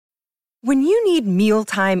When you need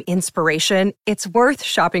mealtime inspiration, it's worth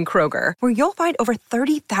shopping Kroger, where you'll find over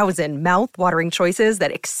 30,000 mouth-watering choices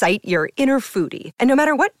that excite your inner foodie. And no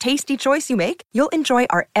matter what tasty choice you make, you'll enjoy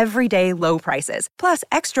our everyday low prices, plus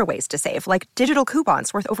extra ways to save, like digital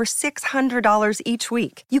coupons worth over $600 each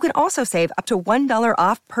week. You can also save up to $1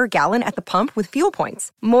 off per gallon at the pump with fuel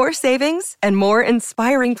points. More savings and more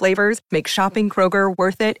inspiring flavors make shopping Kroger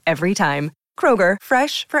worth it every time. Kroger,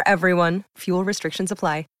 fresh for everyone. Fuel restrictions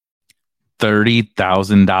apply.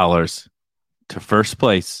 $30,000 to first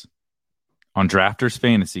place on Drafters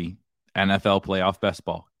Fantasy NFL Playoff Best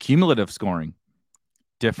Ball. Cumulative scoring,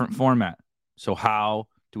 different format. So how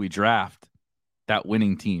do we draft that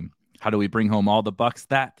winning team? How do we bring home all the bucks?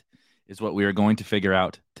 That is what we are going to figure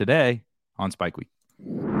out today on Spike Week.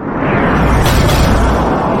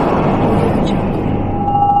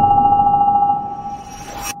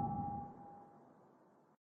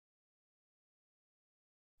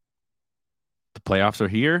 Playoffs are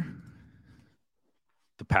here.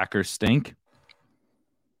 The Packers stink.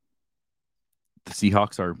 The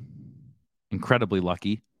Seahawks are incredibly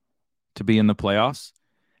lucky to be in the playoffs.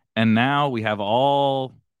 And now we have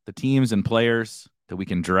all the teams and players that we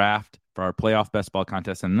can draft for our playoff best ball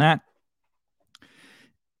contest. And that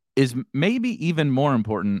is maybe even more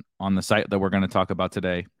important on the site that we're going to talk about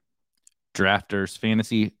today, Drafters,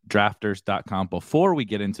 fantasydrafters.com. Before we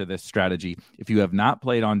get into this strategy, if you have not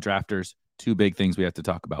played on Drafters, two big things we have to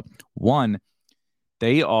talk about. One,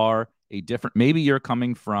 they are a different, maybe you're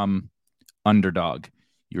coming from Underdog.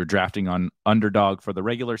 You're drafting on Underdog for the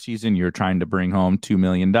regular season. You're trying to bring home $2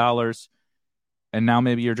 million. And now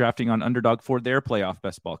maybe you're drafting on Underdog for their playoff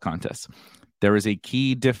best ball contest. There is a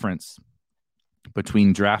key difference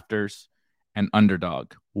between Drafters and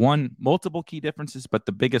Underdog. One, multiple key differences, but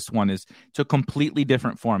the biggest one is it's a completely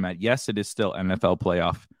different format. Yes, it is still NFL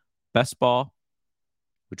playoff best ball,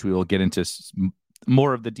 which we will get into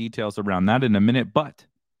more of the details around that in a minute, but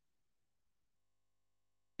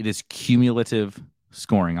it is cumulative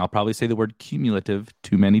scoring. I'll probably say the word cumulative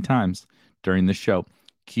too many times during the show.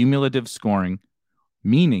 Cumulative scoring,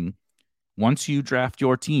 meaning once you draft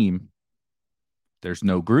your team, there's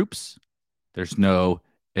no groups, there's no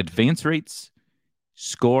advance rates.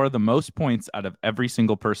 Score the most points out of every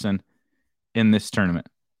single person in this tournament.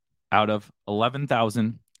 Out of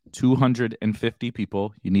 11,250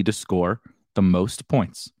 people, you need to score the most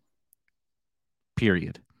points.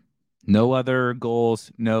 Period. No other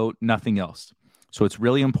goals, nothing else. So it's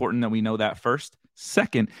really important that we know that first.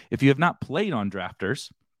 Second, if you have not played on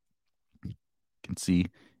Drafters, you can see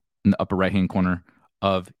in the upper right-hand corner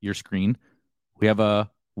of your screen, we have a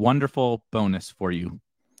wonderful bonus for you.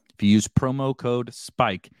 If you use promo code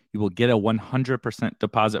SPIKE, you will get a 100%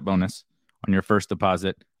 deposit bonus on your first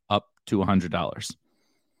deposit up to $100.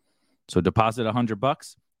 So deposit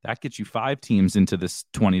 $100, that gets you 5 teams into this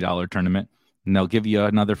 $20 tournament, and they'll give you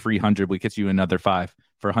another free 100, which gets you another 5.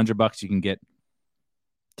 For $100, you can get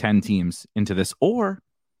 10 teams into this, or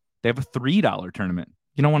they have a $3 tournament.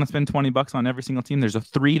 You don't want to spend $20 on every single team. There's a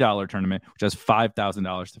 $3 tournament, which has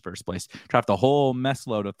 $5,000 to first place. Draft a whole mess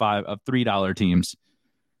load of $3 teams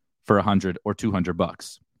for $100 or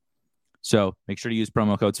 $200. So make sure to use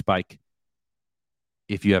promo code SPIKE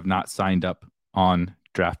if you have not signed up on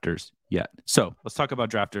Drafters yet. So let's talk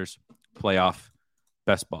about Drafters playoff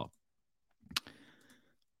best ball.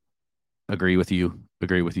 Agree with you,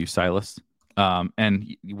 Silas.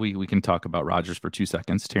 And we can talk about Rodgers for 2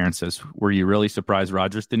 seconds. Terrence says, were you really surprised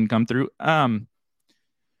Rodgers didn't come through? I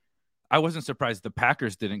wasn't surprised the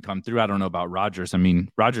Packers didn't come through. I don't know about Rodgers. I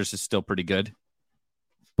mean, Rodgers is still pretty good,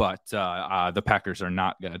 but the Packers are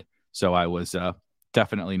not good. So I was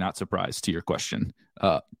definitely not surprised to your question.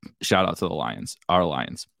 Shout out to the Lions, our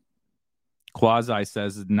Lions. Quasi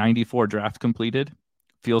says 94 draft completed.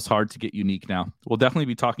 Feels hard to get unique now. We'll definitely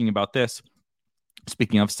be talking about this.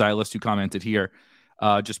 Speaking of Silas, who commented here,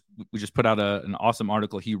 we just put out an awesome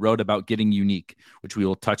article he wrote about getting unique, which we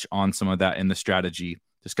will touch on some of that in the strategy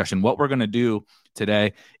discussion. What we're going to do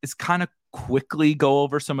today is kind of quickly go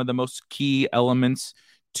over some of the most key elements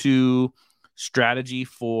to strategy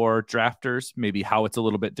for drafters, maybe how it's a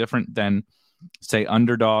little bit different than, say,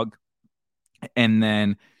 Underdog, and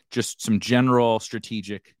then just some general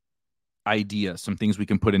strategic ideas, some things we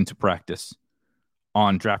can put into practice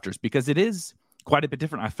on drafters, because it is quite a bit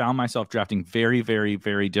different. I found myself drafting very, very,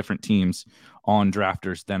 very different teams on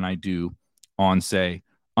drafters than I do on, say,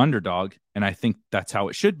 Underdog, and I think that's how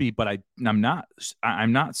it should be, but I'm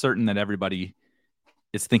not certain that everybody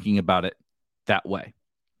is thinking about it that way.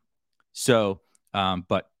 So,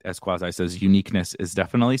 but as Quasi says, uniqueness is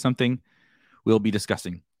definitely something we'll be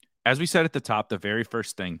discussing. As we said at the top, the very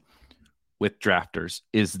first thing with drafters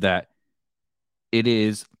is that it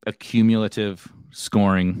is a cumulative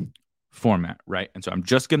scoring format, right? And so I'm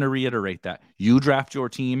just going to reiterate that. You draft your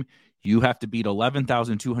team, you have to beat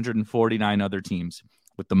 11,249 other teams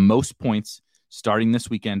with the most points starting this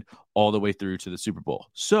weekend all the way through to the Super Bowl.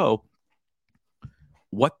 So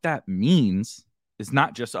what that means is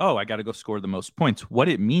not just, oh, I got to go score the most points. What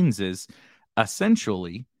it means is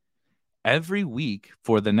essentially every week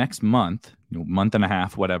for the next month, month and a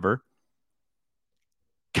half, whatever,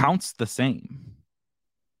 counts the same,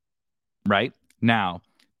 right? Now,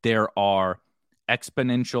 there are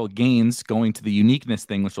exponential gains going to the uniqueness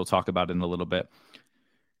thing, which we'll talk about in a little bit.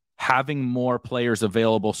 Having more players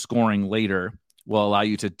available scoring later will allow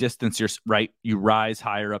you to distance your, right? You rise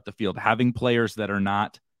higher up the field. Having players that are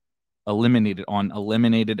not eliminated on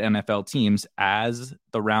eliminated NFL teams, as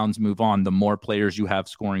the rounds move on, the more players you have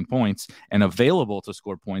scoring points and available to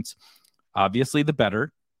score points, obviously the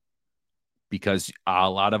better, because a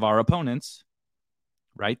lot of our opponents,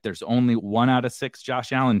 right? There's only 1 out of 6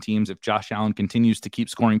 Josh Allen teams. If Josh Allen continues to keep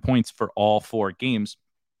scoring points for all 4 games,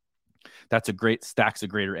 that's a great stacks a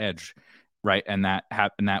greater edge, right? And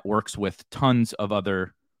that works with tons of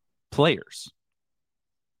other players,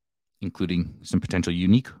 including some potential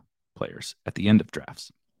unique players at the end of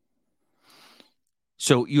drafts.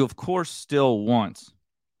 So you, of course, still want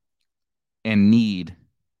and need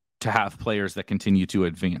to have players that continue to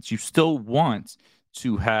advance. You still want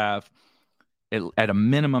to have, at a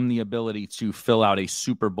minimum, the ability to fill out a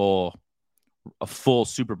full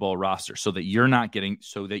Super Bowl roster, so that you're not getting,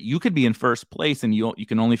 so that you could be in first place and you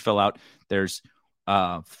can only fill out, there's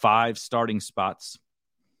 5 starting spots,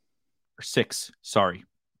 or 6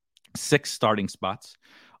 starting spots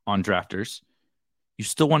on drafters. You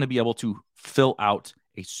still want to be able to fill out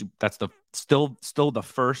that's still the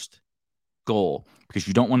first goal, because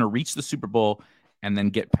you don't want to reach the Super Bowl and then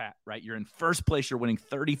get pat, right? You're in first place, you're winning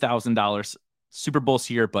 $30,000. Super Bowl's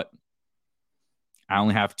here, but I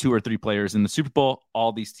only have 2 or 3 players in the Super Bowl.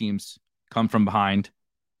 All these teams come from behind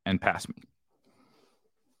and pass me.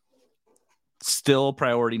 Still,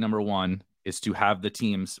 priority number 1 is to have the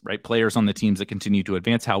teams, right? Players on the teams that continue to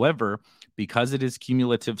advance. However, because it is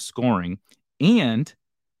cumulative scoring, and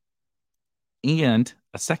a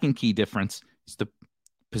second key difference is the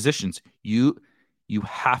positions. You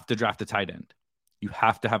have to draft a tight end. You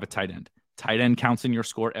have to have a tight end. Tight end counts in your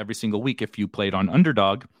score every single week. If you played on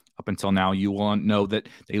Underdog up until now, you will know that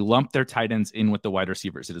they lump their tight ends in with the wide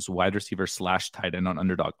receivers. It is wide receiver / tight end on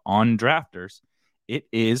Underdog. On Drafters, it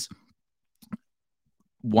is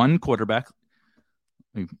 1 quarterback.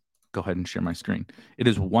 Let me go ahead and share my screen. It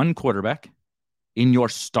is 1 quarterback in your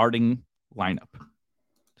starting lineup.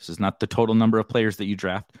 This is not the total number of players that you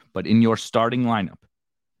draft, but in your starting lineup.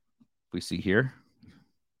 We see here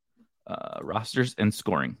rosters and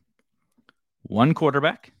scoring. 1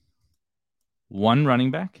 quarterback, 1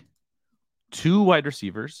 running back, 2 wide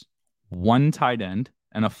receivers, 1 tight end,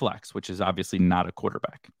 and a flex, which is obviously not a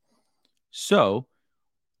quarterback. So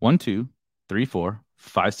 1, 2, 3, 4,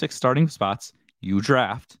 5, 6 starting spots. You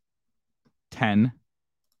draft 10.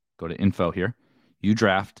 Go to info here. You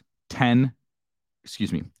draft 12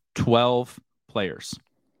 players.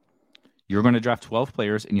 You're going to draft 12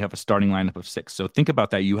 players and you have a starting lineup of 6. So think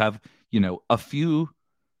about that. You have, a few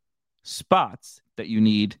spots that you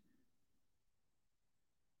need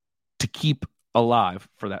to keep alive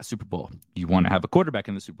for that Super Bowl. You want to have a quarterback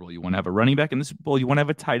in the Super Bowl. You want to have a running back in the Super Bowl. You want to have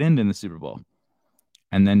a tight end in the Super Bowl.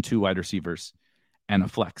 And then 2 wide receivers and a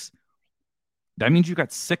flex. That means you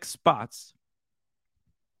got 6 spots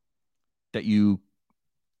that you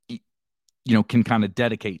can kind of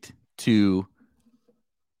dedicate to.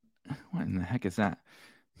 What in the heck is that?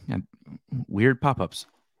 Yeah, weird pop-ups.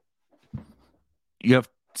 You have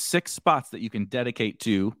 6 spots that you can dedicate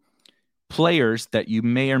to players that you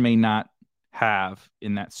may or may not have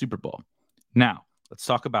in that Super Bowl. Now, let's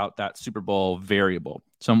talk about that Super Bowl variable.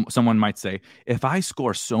 Someone might say, if I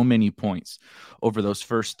score so many points over those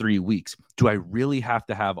first 3 weeks, do I really have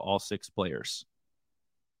to have all 6 players?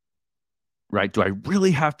 Right? Do I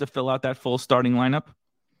really have to fill out that full starting lineup?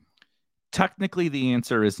 Technically, the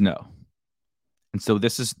answer is no. And so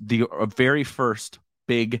this is the very first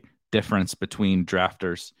big difference between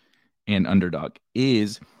drafters and Underdog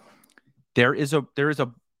is there is a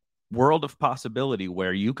world of possibility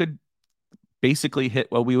where you could basically hit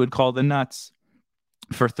what we would call the nuts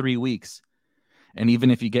for 3 weeks. And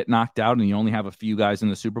even if you get knocked out and you only have a few guys in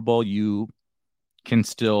the Super Bowl, you can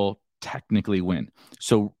still technically win.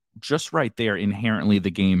 So just right there, inherently,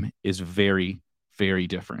 the game is very, very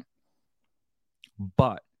different.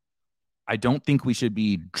 But I don't think we should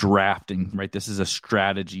be drafting, right? This is a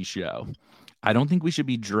strategy show. I don't think we should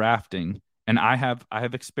be drafting And I have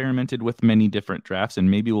experimented with many different drafts,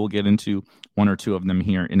 and maybe we'll get into one or two of them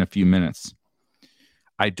here in a few minutes.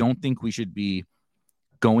 I don't think we should be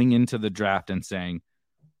going into the draft and saying,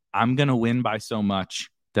 I'm going to win by so much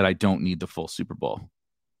that I don't need the full Super Bowl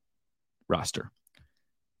roster.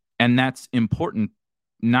 And that's important,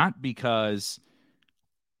 not because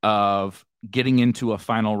of getting into a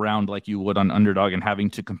final round like you would on Underdog and having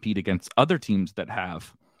to compete against other teams that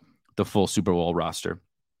have the full Super Bowl roster,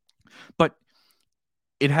 but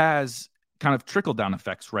it has kind of trickle-down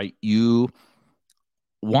effects, right? You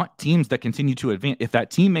want teams that continue to advance. If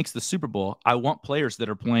that team makes the Super Bowl, I want players that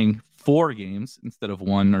are playing 4 games instead of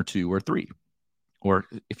 1 or 2 or 3. Or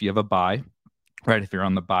if you have a bye, right? If you're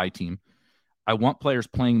on the bye team, I want players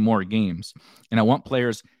playing more games, and I want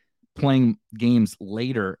players playing games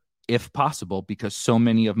later if possible, because so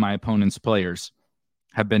many of my opponent's players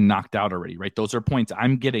have been knocked out already, right? Those are points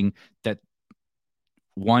I'm getting that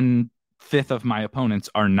 1/5 of my opponents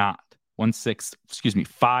are not.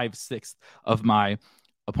 5/6 of my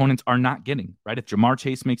opponents are not getting, right? If Ja'Marr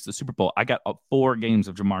Chase makes the Super Bowl, I got 4 games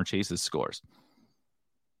of Ja'Marr Chase's scores.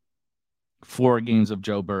 4 games of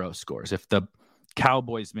Joe Burrow scores. If the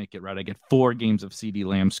Cowboys make it, right, I get 4 games of CeeDee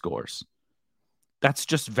Lamb scores. That's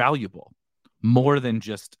just valuable, more than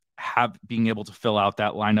just being able to fill out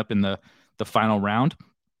that lineup in the final round.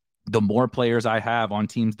 The more players I have on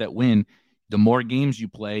teams that win, the more games you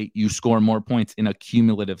play, you score more points in a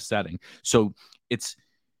cumulative setting. So it's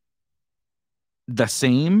the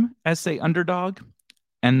same as, say, Underdog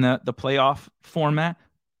and the playoff format,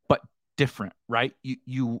 but different, right?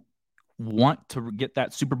 You want to get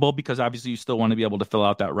that Super Bowl because obviously you still want to be able to fill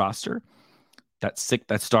out that roster, that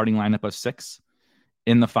starting lineup of 6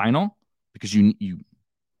 in the final, because you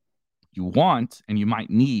want and you might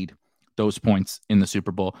need those points in the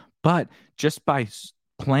Super Bowl. But just by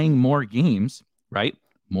playing more games, right?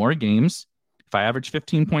 More games. If I average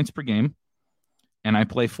 15 points per game and I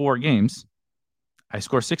play 4 games, I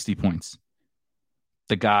score 60 points.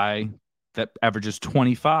 The guy that averages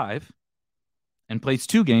 25 and plays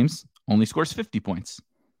 2 games only scores 50 points.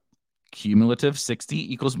 Cumulative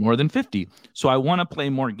 60 equals more than 50. So I want to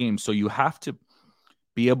play more games. So you have to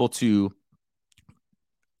be able to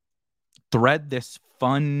thread this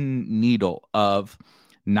fun needle of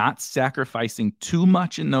not sacrificing too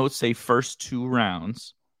much in those, say, first 2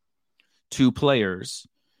 rounds to players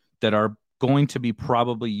that are going to be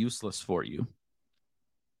probably useless for you.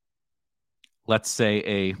 Let's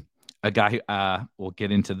say a guy, we'll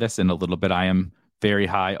get into this in a little bit. I am very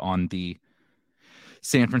high on the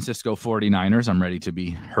San Francisco 49ers. I'm ready to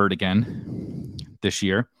be heard again this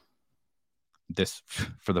year. This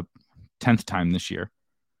for the 10th time this year.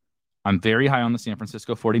 I'm very high on the San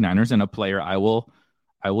Francisco 49ers, and a player I will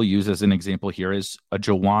use as an example here is a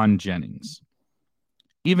Jauan Jennings.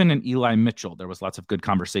 Even in Eli Mitchell, there was lots of good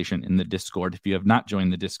conversation in the Discord. If you have not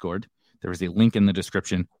joined the Discord, there is a link in the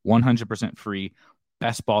description, 100% free,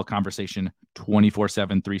 best ball conversation,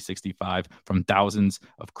 24/7, 365, from thousands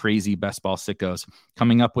of crazy best ball sickos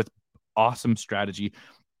coming up with awesome strategy,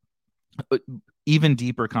 even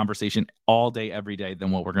deeper conversation all day, every day than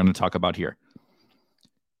what we're going to talk about here.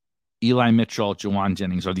 Eli Mitchell, Jauan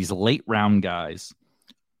Jennings are these late round guys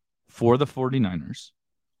for the 49ers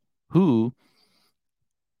who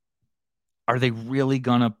are they really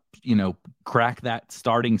going to, crack that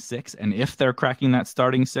starting 6? And if they're cracking that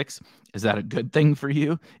starting 6, is that a good thing for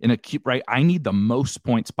you? Right? I need the most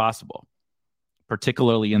points possible,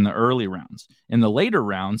 particularly in the early rounds. In the later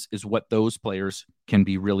rounds is what those players can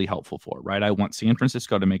be really helpful for, right? I want San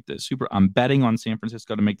Francisco to make I'm betting on San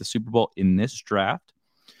Francisco to make the Super Bowl in this draft.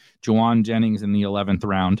 Jauan Jennings in the 11th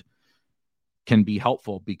round can be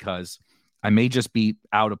helpful because I may just be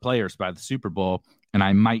out of players by the Super Bowl, and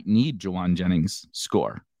I might need Jauan Jennings'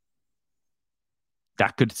 score.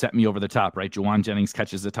 That could set me over the top, right? Jauan Jennings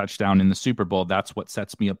catches a touchdown in the Super Bowl. That's what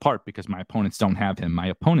sets me apart because my opponents don't have him. My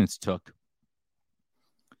opponents took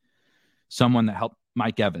someone that helped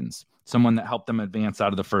Mike Evans, someone that helped them advance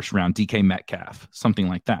out of the first round, DK Metcalf, something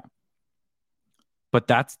like that. But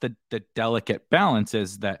that's the delicate balance,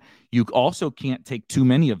 is that you also can't take too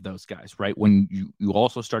many of those guys, right? When you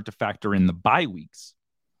also start to factor in the bye weeks.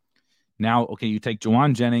 Now, okay, you take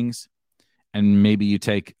Jauan Jennings and maybe you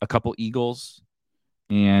take a couple Eagles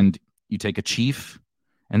and you take a Chief.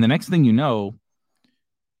 And the next thing you know,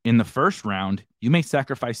 in the first round, you may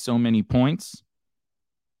sacrifice so many points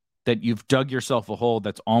that you've dug yourself a hole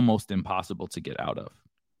that's almost impossible to get out of.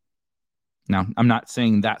 Now, I'm not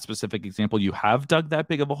saying that specific example you have dug that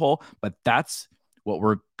big of a hole, but that's what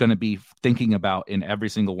we're going to be thinking about in every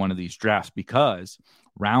single one of these drafts, because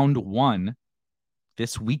round 1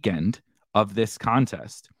 this weekend of this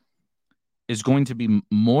contest is going to be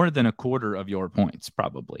more than a quarter of your points,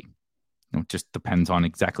 probably. It just depends on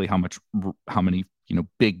exactly how many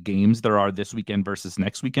big games there are this weekend versus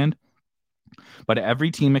next weekend. But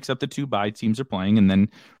every team except the 2 bye teams are playing, and then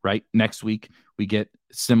next week we get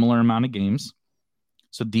similar amount of games.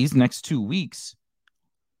 So these next 2 weeks,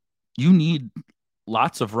 you need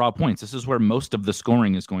lots of raw points. This is where most of the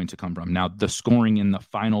scoring is going to come from. Now, the scoring in the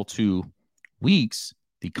final 2 weeks,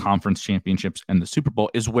 the conference championships and the Super Bowl,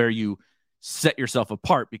 is where you set yourself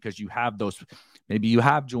apart, because you have those. Maybe you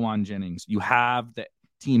have Juwan Jennings, you have the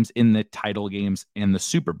teams in the title games in the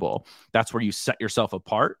Super Bowl. That's where you set yourself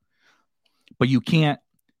apart. But you can't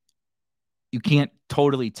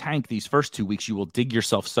totally tank these first 2 weeks. You will dig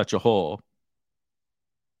yourself such a hole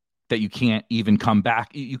that you can't even come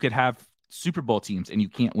back. You could have Super Bowl teams and you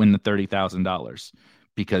can't win the $30,000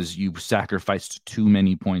 because you sacrificed too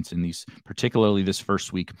many points in these, particularly this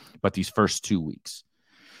first week, but these first 2 weeks.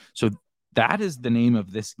 So that is the name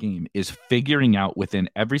of this game, is figuring out within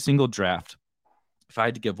every single draft. If I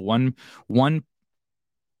had to give one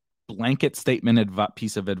blanket statement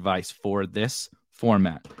piece of advice for this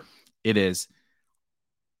format, it is,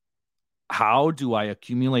 how do I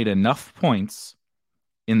accumulate enough points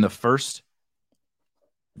in the first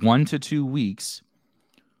 1 to 2 weeks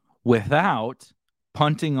without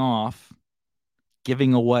punting off,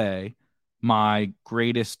 giving away my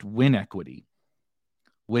greatest win equity,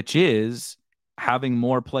 which is having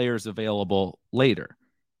more players available later.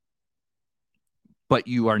 But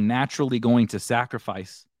you are naturally going to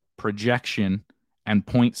sacrifice projection and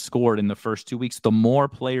points scored in the first 2 weeks. The more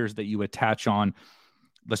players that you attach on,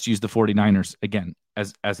 let's use the 49ers again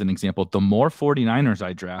as an example. The more 49ers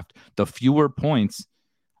I draft, the fewer points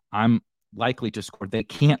I'm likely to score. They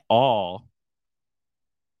can't all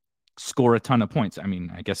score a ton of points. I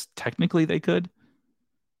mean, I guess technically they could.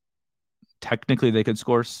 Technically they could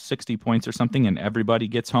score 60 points or something and everybody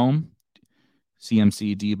gets home.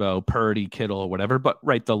 CMC, Debo, Purdy, Kittle, whatever. But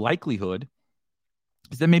the likelihood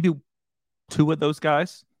is that maybe 2 of those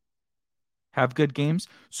guys have good games.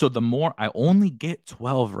 So the more, I only get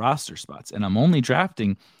 12 roster spots and I'm only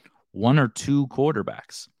drafting 1 or 2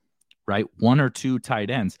 quarterbacks, right? 1 or 2 tight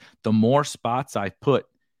ends. The more spots I put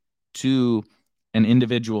to an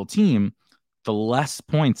individual team, the less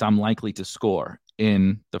points I'm likely to score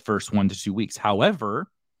in the first 1 to 2 weeks.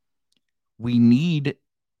 However, we need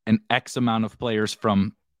an X amount of players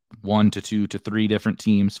from 1 to 2 to 3 different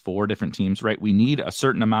teams, 4 different teams, right? We need a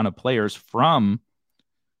certain amount of players from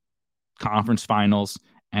conference finals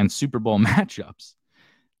and Super Bowl matchups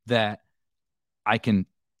that I can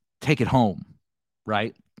take it home,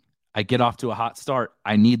 right? I get off to a hot start.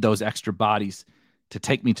 I need those extra bodies to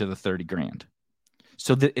take me to the 30 grand.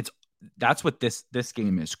 So that's what this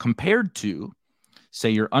game is compared to, say,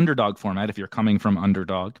 your underdog format. If you're coming from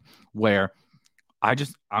underdog, where I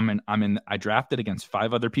drafted against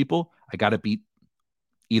 5 other people. I got to beat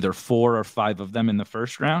either 4 or 5 of them in the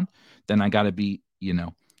first round. Then I got to beat,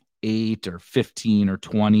 8 or 15 or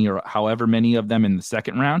 20 or however many of them in the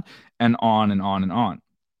second round, and on and on and on,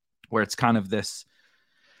 where it's kind of this,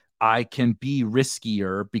 I can be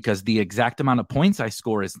riskier because the exact amount of points I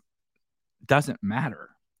score doesn't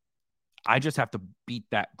matter. I just have to beat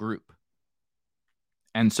that group.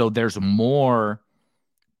 And so there's more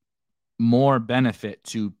benefit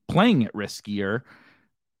to playing it riskier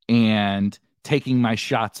and taking my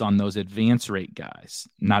shots on those advance rate guys,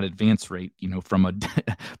 not advance rate, from a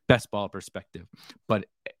best ball perspective, but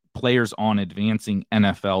players on advancing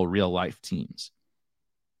NFL real life teams.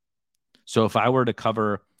 So if I were to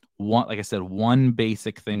cover one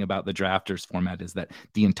basic thing about the drafters format is that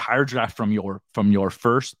the entire draft from your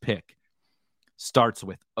first pick starts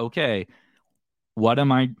with, okay, what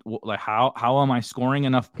am I, how am I scoring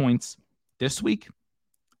enough points this week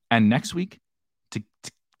and next week to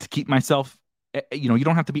keep myself, you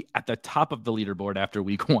don't have to be at the top of the leaderboard after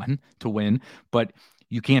week 1 to win, but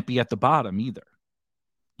you can't be at the bottom either.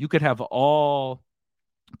 You could have all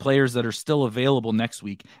players that are still available next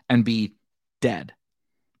week and be dead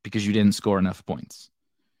because you didn't score enough points.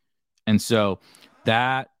 And so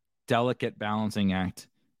that delicate balancing act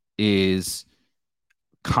is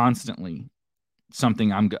constantly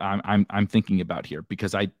something I'm thinking about here,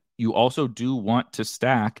 because you also do want to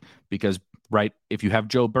stack, because if you have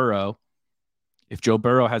Joe Burrow, if Joe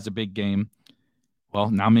Burrow has a big game, well,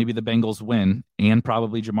 now maybe the Bengals win, and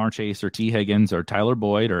probably Jamar Chase or T. Higgins or Tyler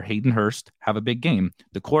Boyd or Hayden Hurst have a big game.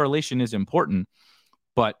 The correlation is important,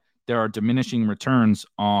 but there are diminishing returns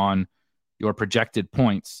on your projected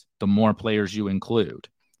points the more players you include,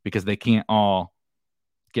 because they can't all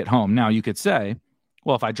get home. Now, you could say,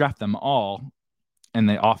 well, if I draft them all and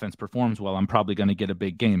the offense performs well, I'm probably going to get a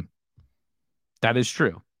big game. That is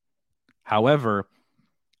true. However,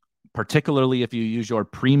 particularly if you use your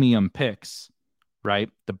premium picks, right?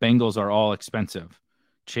 The Bengals are all expensive.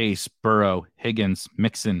 Chase, Burrow, Higgins,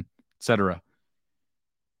 Mixon, etc.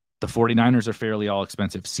 The 49ers are fairly all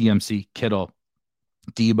expensive. CMC, Kittle,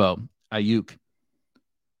 Debo, Ayuk.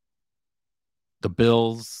 The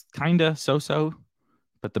Bills, kind of so-so,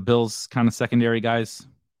 but the Bills kind of secondary guys,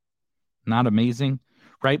 not amazing,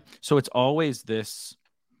 right? So it's always this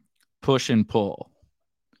push and pull.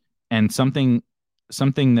 And something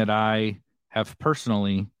that I have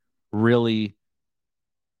personally really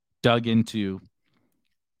dug into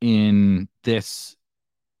in this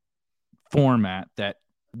format that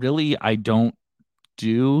really I don't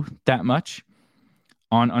do that much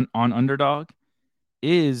on Underdog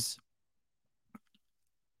is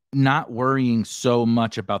not worrying so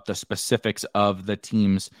much about the specifics of the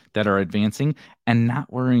teams that are advancing and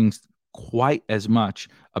not worrying quite as much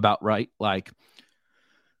about, right, like,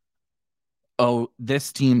 oh,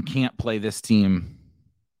 this team can't play this team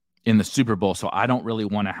in the Super Bowl, so I don't really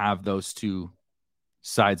want to have those two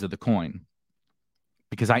sides of the coin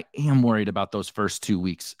because I am worried about those first 2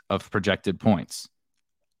 weeks of projected points.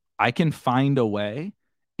 I can find a way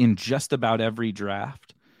in just about every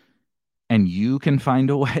draft, and you can find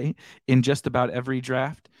a way in just about every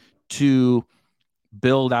draft to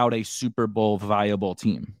build out a Super Bowl viable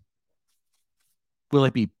team. Will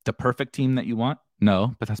it be the perfect team that you want?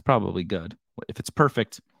 No, but that's probably good. If it's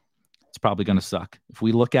perfect, it's probably going to suck. If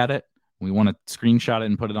we look at it, we want to screenshot it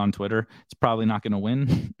and put it on Twitter, it's probably not going to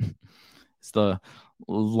win. It's the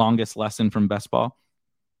longest lesson from best ball.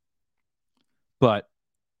 But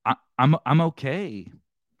I'm okay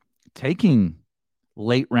taking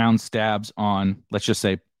late round stabs on, let's just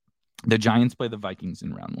say, the Giants play the Vikings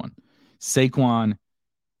in round 1. Saquon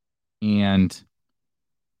and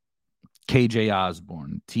KJ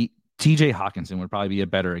Osborne, TJ Hawkinson would probably be a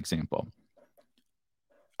better example.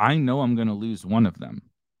 I know I'm going to lose one of them,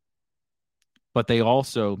 but they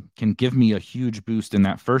also can give me a huge boost in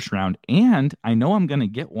that first round, and I know I'm going to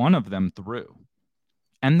get one of them through.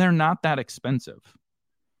 And they're not that expensive,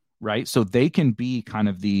 right? So they can be kind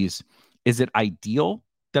of these, is it ideal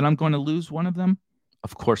that I'm going to lose one of them?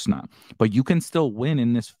 Of course not. But you can still win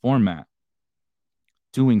in this format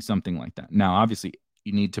doing something like that. Now, obviously,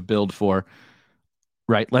 you need to build for,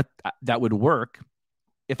 right? That would work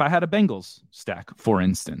if I had a Bengals stack, for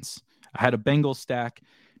instance. I had a Bengals stack.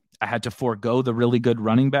 I had to forego the really good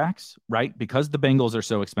running backs, right? Because the Bengals are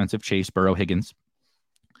so expensive, Chase, Burrow, Higgins.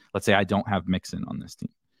 Let's say I don't have Mixon on this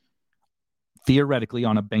team. Theoretically,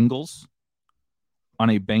 on a Bengals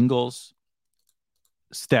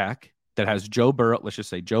stack that has Joe Burrow, let's just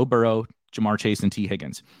say Joe Burrow, Jamar Chase, and T.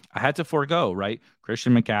 Higgins, I had to forego, right,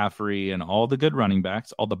 Christian McCaffrey and all the good running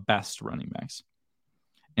backs, all the best running backs,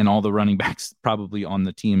 and all the running backs probably on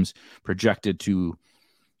the teams projected to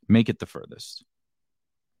make it the furthest.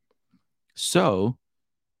 So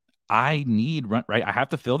I need, right, I have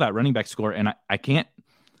to fill that running back score, and I can't,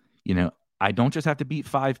 I don't just have to beat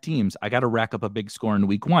 5 teams. I got to rack up a big score in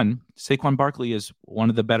week 1. Saquon Barkley is one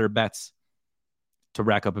of the better bets to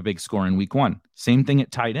rack up a big score in week 1. Same thing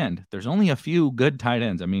at tight end. There's only a few good tight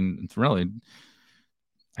ends. I mean, it's really,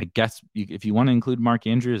 I guess if you want to include Mark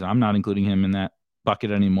Andrews, I'm not including him in that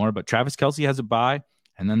bucket anymore, but Travis Kelce has a bye.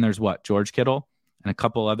 And then there's George Kittle and a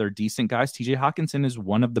couple other decent guys. TJ Hawkinson is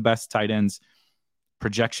one of the best tight ends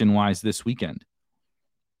projection wise this weekend.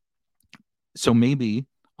 So maybe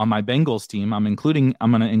on my Bengals team, I'm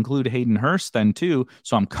going to include Hayden Hurst then too.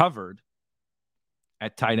 So I'm covered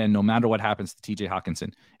at tight end no matter what happens to TJ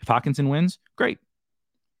Hawkinson. If Hawkinson wins, great.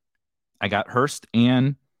 I got Hurst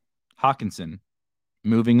and Hawkinson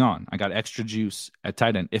moving on. I got extra juice at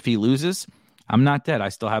tight end. If he loses, I'm not dead. I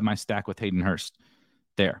still have my stack with Hayden Hurst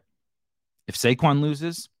there. If Saquon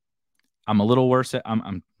loses, I'm a little worse.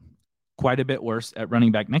 I'm quite a bit worse at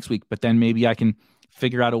running back next week, but then maybe I can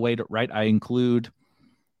figure out a way to, right, I include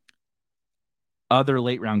other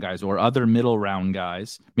late round guys or other middle round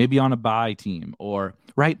guys, maybe on a bye team or,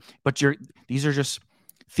 right? But these are just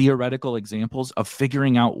theoretical examples of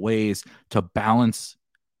figuring out ways to balance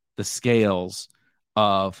the scales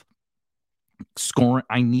of scoring.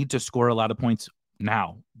 I need to score a lot of points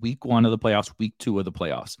now, week 1 of the playoffs, week 2 of the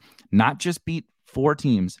playoffs, not just beat 4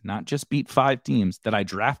 teams, not just beat 5 teams that I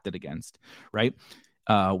drafted against, right?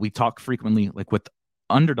 We talk frequently, like with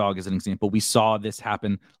Underdog as an example, we saw this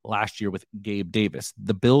happen last year with Gabe Davis.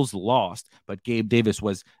 The Bills lost, but Gabe Davis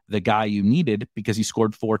was the guy you needed because he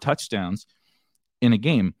scored 4 touchdowns in a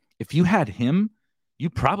game. If you had him, you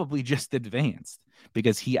probably just advanced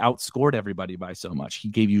because he outscored everybody by so much. He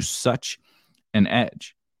gave you such an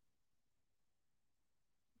edge.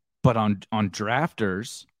 But on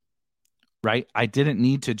drafters, right? I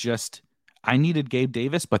needed Gabe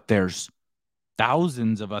Davis, but there's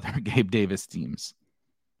thousands of other Gabe Davis teams,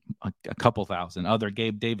 a couple thousand other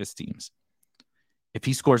Gabe Davis teams. If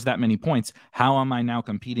he scores that many points, how am I now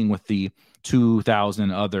competing with the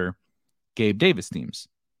 2,000 other Gabe Davis teams?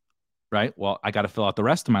 Right? Well, I got to fill out the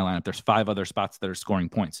rest of my lineup. There's 5 other spots that are scoring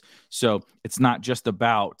points. So it's not just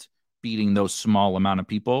about beating those small amount of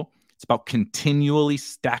people. It's about continually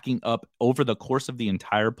stacking up over the course of the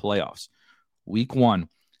entire playoffs. Week 1,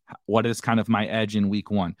 what is kind of my edge in week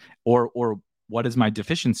 1? Or what is my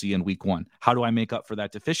deficiency in week 1? How do I make up for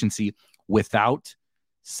that deficiency without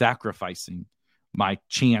sacrificing my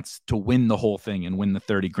chance to win the whole thing and win the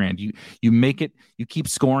 30 grand? You make it, you keep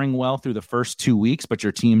scoring well through the first 2 weeks, but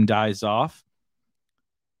your team dies off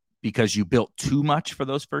because you built too much for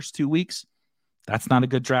those first 2 weeks. That's not a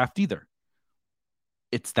good draft either.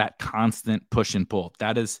 It's that constant push and pull.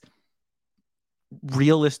 That is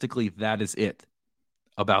realistically, that is it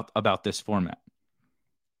about this format.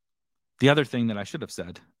 The other thing that I should have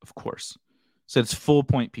said, of course, said it's full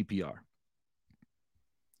point PPR.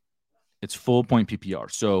 It's full point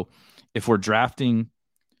PPR. So if we're drafting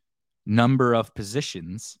number of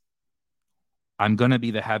positions, I'm going to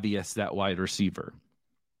be the heaviest at wide receiver.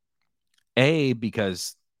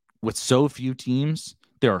 Because with so few teams,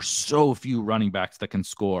 there are so few running backs that can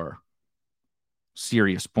score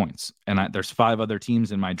serious points. And there's 5 other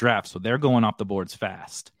teams in my draft, so they're going off the boards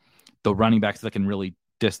fast. The running backs that can really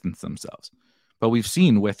distance themselves. But we've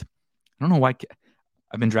seen with, I don't know why,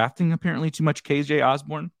 I've been drafting apparently too much KJ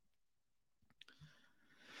Osborne.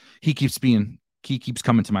 He keeps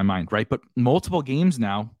coming to my mind, right? But multiple games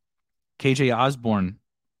now, KJ Osborne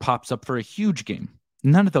pops up for a huge game.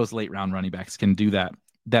 None of those late round running backs can do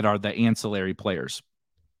that are the ancillary players.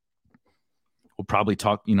 We'll probably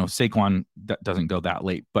talk, Saquon doesn't go that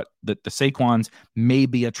late, but the Saquons may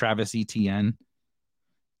be a Travis Etienne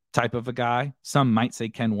type of a guy. Some might say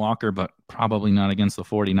Ken Walker, but probably not against the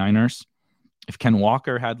 49ers. If Ken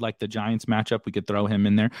Walker had like the Giants matchup, we could throw him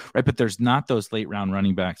in there, right? But there's not those late round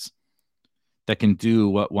running backs that can do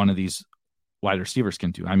what one of these wide receivers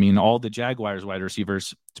can do. I mean, all the Jaguars wide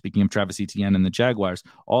receivers, speaking of Travis Etienne and the Jaguars,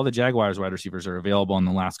 all the Jaguars wide receivers are available in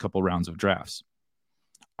the last couple rounds of drafts.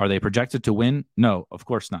 Are they projected to win? No, of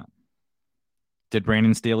course not. Did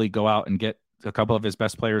Brandon Staley go out and get a couple of his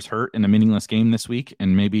best players hurt in a meaningless game this week,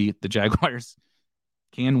 and maybe the Jaguars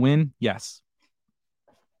can win? Yes.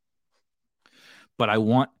 But I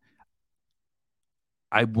want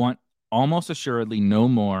almost assuredly no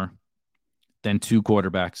more than 2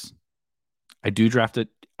 quarterbacks. I do draft it.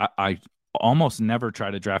 I almost never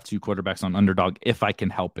try to draft 2 quarterbacks on underdog if I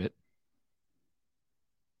can help it.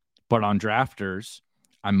 But on drafters,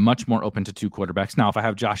 I'm much more open to 2 quarterbacks. Now, if I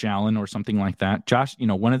have Josh Allen or something like that, Josh,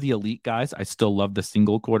 one of the elite guys, I still love the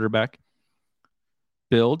single quarterback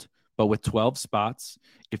build. But with 12 spots,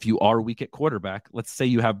 if you are weak at quarterback, let's say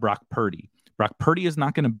you have Brock Purdy. Brock Purdy is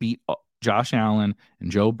not going to beat Josh Allen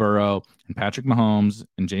and Joe Burrow and Patrick Mahomes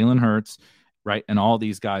and Jalen Hurts, right? And all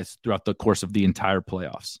these guys throughout the course of the entire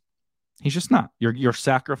playoffs. He's just not. You're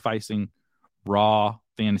sacrificing raw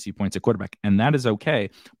fantasy points at quarterback, and that is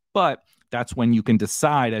okay. But that's when you can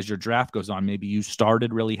decide as your draft goes on. Maybe you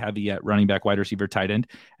started really heavy at running back, wide receiver, tight end,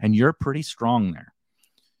 and you're pretty strong there.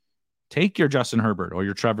 Take your Justin Herbert or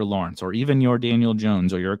your Trevor Lawrence or even your Daniel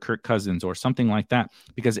Jones or your Kirk Cousins or something like that,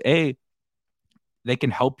 because they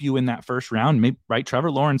can help you in that first round. Maybe, right?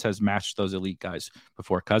 Trevor Lawrence has matched those elite guys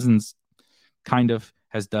before. Cousins kind of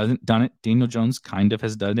has done it. Daniel Jones kind of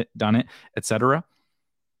has done it, etc.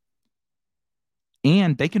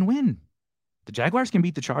 And they can win. The Jaguars can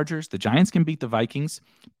beat the Chargers. The Giants can beat the Vikings,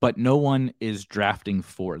 but no one is drafting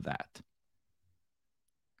for that.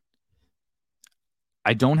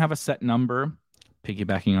 I don't have a set number,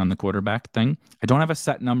 piggybacking on the quarterback thing. I don't have a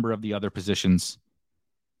set number of the other positions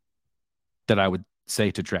that I would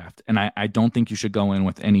say to draft. And I don't think you should go in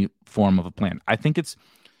with any form of a plan. I think it's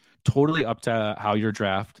totally up to how your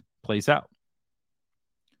draft plays out.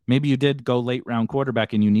 Maybe you did go late round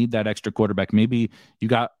quarterback and you need that extra quarterback. Maybe you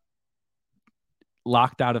got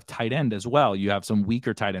locked out of tight end as well. You have some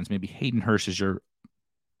weaker tight ends. Maybe Hayden Hurst is your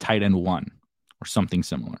tight end 1 or something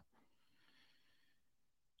similar.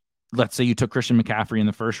 Let's say you took Christian McCaffrey in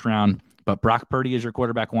the first round, but Brock Purdy is your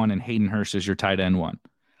quarterback 1 and Hayden Hurst is your tight end 1.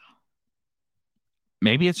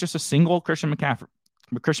 Maybe it's just a single Christian McCaffrey.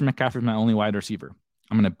 But Christian McCaffrey is my only wide receiver.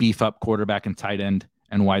 I'm going to beef up quarterback and tight end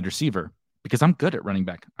and wide receiver because I'm good at running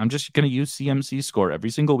back. I'm just going to use CMC score every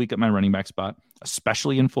single week at my running back spot,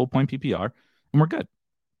 especially in full point PPR, and we're good.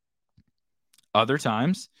 Other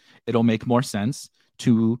times, it'll make more sense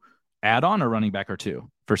to add on a running back or 2.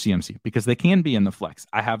 for CMC because they can be in the flex.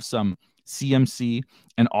 I have some CMC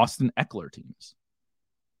and Austin Eckler teams,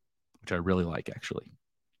 which I really like, actually.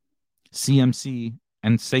 CMC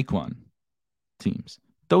and Saquon teams,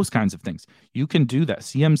 those kinds of things. You can do that.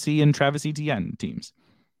 CMC and Travis Etienne teams.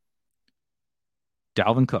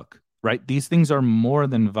 Dalvin Cook, right? These things are more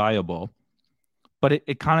than viable, but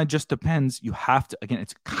it kind of just depends. You have to, again,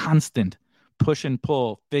 it's constant push and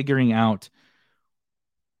pull, figuring out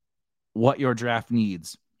what your draft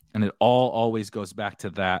needs. And it all always goes back to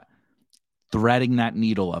that, threading that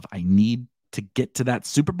needle of, I need to get to that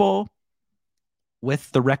Super Bowl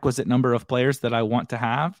with the requisite number of players that I want to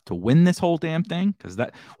have to win this whole damn thing. Because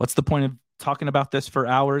what's the point of talking about this for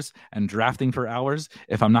hours and drafting for hours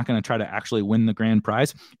if I'm not going to try to actually win the grand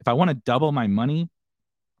prize? If I want to double my money,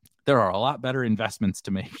 there are a lot better investments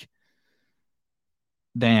to make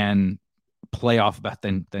than playoff bet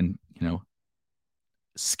than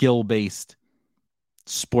skill-based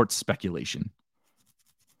sports speculation.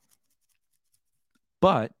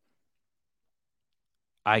 But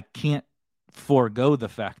I can't forego the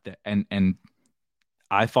fact that, and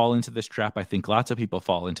I fall into this trap. I think lots of people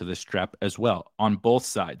fall into this trap as well on both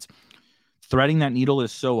sides. Threading that needle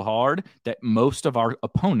is so hard that most of our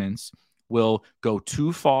opponents will go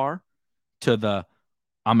too far to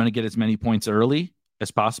I'm going to get as many points early as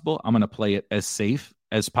possible. I'm going to play it as safe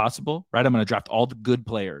as possible, right? I'm going to draft all the good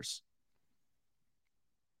players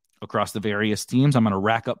across the various teams. I'm going to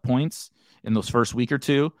rack up points in those first week or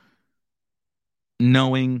two,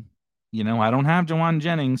 knowing, I don't have Jauan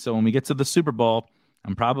Jennings, so when we get to the Super Bowl,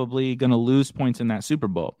 I'm probably going to lose points in that Super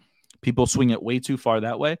Bowl. People swing it way too far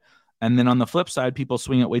that way. And then on the flip side, people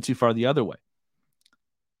swing it way too far the other way.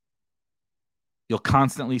 You'll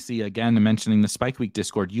constantly see, again, mentioning the Spike Week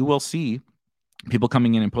Discord, you will see people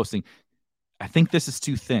coming in and posting, I think this is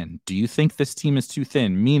too thin. Do you think this team is too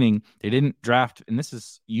thin? Meaning they didn't draft, and this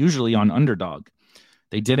is usually on Underdog,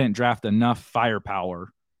 they didn't draft enough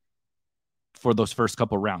firepower for those first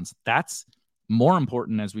couple rounds. That's more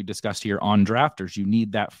important, as we discussed here on Drafters. You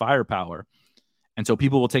need that firepower. And so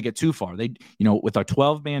people will take it too far. They, with a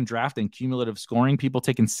 12-man draft and cumulative scoring, people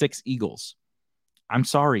taking 6 Eagles. I'm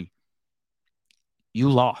sorry.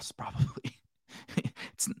 You lost, probably.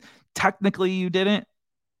 Technically, you didn't,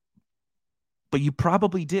 but you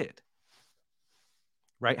probably did.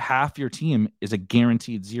 Right? Half your team is a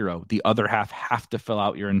guaranteed 0. The other half have to fill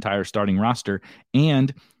out your entire starting roster.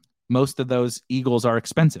 And most of those Eagles are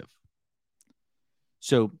expensive.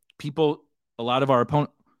 So a lot of our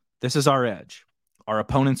opponents, this is our edge. Our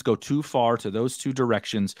opponents go too far to those two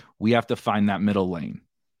directions. We have to find that middle lane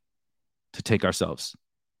to take ourselves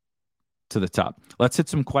to the top. Let's hit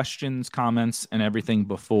some questions, comments, and everything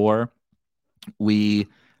before we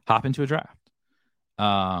hop into a draft.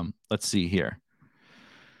 Let's see here.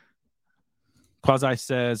 Quasi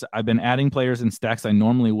says, I've been adding players in stacks I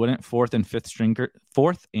normally wouldn't, fourth and fifth stringers,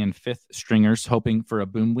 hoping for a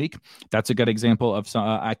boom week. That's a good example of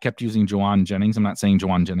I kept using Jauan Jennings. I'm not saying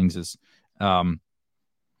Jauan Jennings is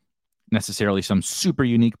necessarily some super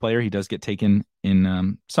unique player. He does get taken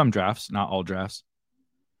in some drafts, not all drafts,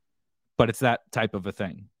 but it's that type of a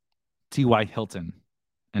thing. T.Y. Hilton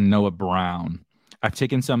and Noah Brown. I've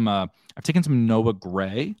taken some Noah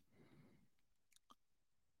Gray,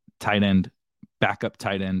 tight end, backup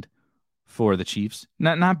tight end for the Chiefs.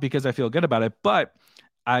 Not because I feel good about it, but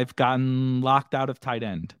I've gotten locked out of tight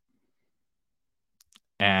end.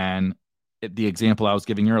 And the example I was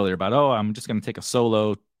giving earlier about, I'm just going to take a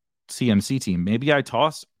solo CMC team. Maybe I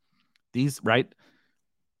toss these, right?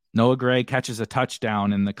 Noah Gray catches a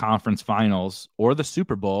touchdown in the conference finals or the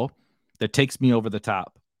Super Bowl that takes me over the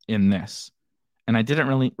top in this. And I didn't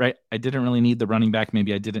really need the running back.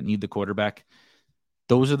 Maybe I didn't need the quarterback.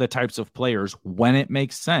 Those are the types of players, when it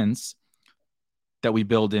makes sense, that we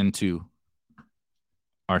build into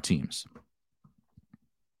our teams.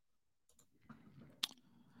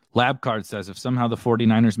 Lab Card says, if somehow the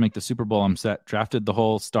 49ers make the Super Bowl, I'm set. Drafted the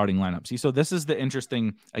whole starting lineup. See, so this is the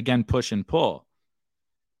interesting, again, push and pull.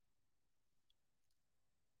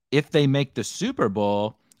 If they make the Super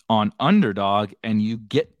Bowl on Underdog and you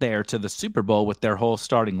get there to the Super Bowl with their whole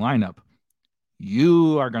starting lineup,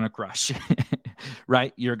 you are going to crush,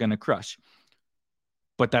 right? You're going to crush.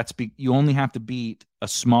 But you only have to beat a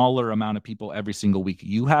smaller amount of people every single week.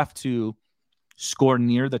 You have to score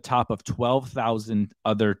near the top of 12,000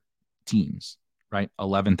 other teams, right?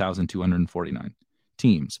 11,249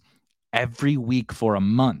 teams every week for a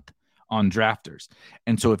month on Drafters.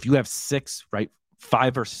 And so if you have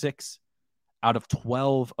 5 or 6 out of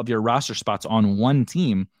 12 of your roster spots on one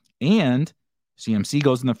team and CMC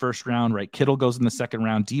goes in the first round, right? Kittle goes in the second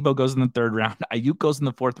round. Debo goes in the third round. Ayuk goes in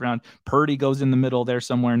the fourth round. Purdy goes in the middle there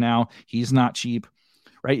somewhere now. He's not cheap,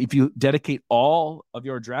 right? If you dedicate all of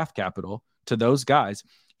your draft capital to those guys,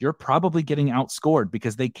 you're probably getting outscored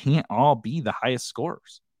because they can't all be the highest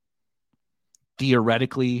scorers.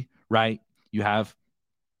 Theoretically, right? You have,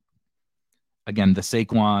 again, the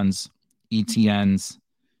Saquons, ETNs,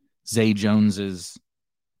 Zay Joneses,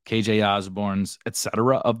 KJ Osborne's,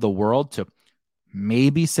 etc. of the world to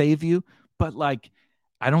maybe save you. But like,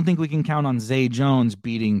 I don't think we can count on Zay Jones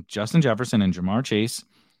beating Justin Jefferson and Jamar Chase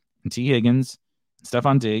and T. Higgins,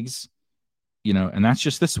 Stephon Diggs, and that's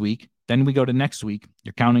just this week. Then we go to next week.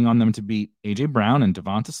 You're counting on them to beat A.J. Brown and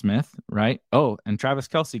Devonta Smith, right? Oh, and Travis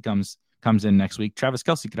Kelce comes in next week. Travis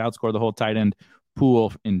Kelce could outscore the whole tight end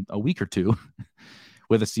pool in a week or two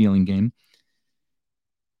with a ceiling game.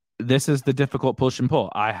 This is the difficult push and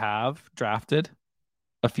pull. I have drafted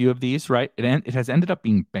a few of these, right? It has ended up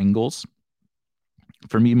being Bengals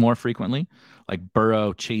for me more frequently, like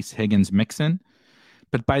Burrow, Chase, Higgins, Mixon.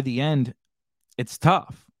 But by the end, it's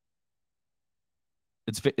tough.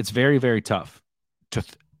 It's very, very tough.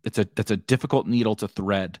 It's a difficult needle to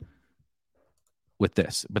thread with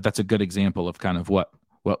this, but that's a good example of kind of what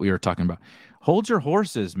we were talking about. Hold your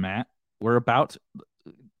horses, Matt. We're about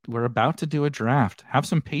to do a draft. Have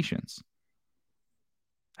some patience.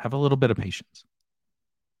 Have a little bit of patience.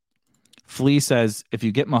 Flea says, if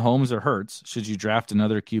you get Mahomes or Hurts, should you draft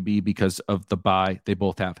another QB because of the bye they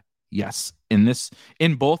both have? Yes. In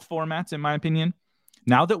both formats, in my opinion,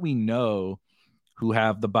 now that we know who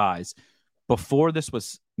have the buys, before this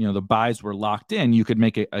was, the buys were locked in, you could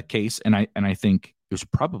make a case, and I think it was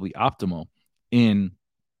probably optimal in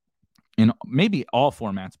maybe all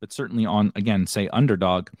formats, but certainly on, again, say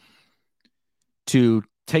underdog, to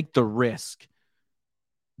take the risk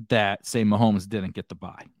that, say, Mahomes didn't get the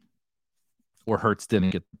bye or Hurts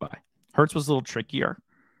didn't get the bye. Hurts was a little trickier,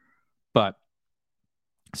 but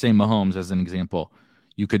say Mahomes as an example,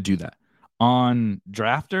 you could do that. On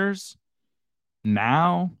drafters,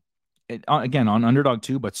 now, again, on underdog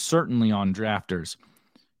too, but certainly on drafters,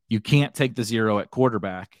 you can't take the 0 at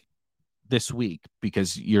quarterback this week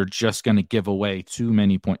because you're just going to give away too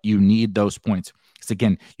many points. You need those points. Because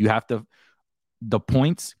again, you have the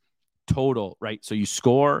points total, right? So you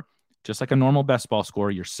score just like a normal best ball score,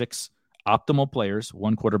 your 6 optimal players,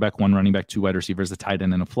 1 quarterback, 1 running back, 2 wide receivers, a tight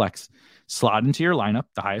end, and a flex. Slot into your lineup,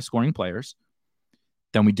 the highest scoring players.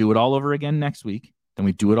 Then we do it all over again next week. Then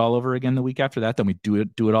we do it all over again the week after that. Then we do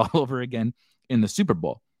it all over again in the Super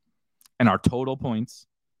Bowl. And our total points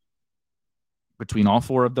between all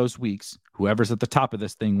 4 of those weeks, whoever's at the top of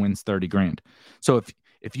this thing wins $30,000. So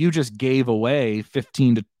if you just gave away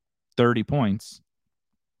 15 to 30 points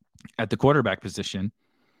at the quarterback position,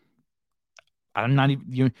 I'm not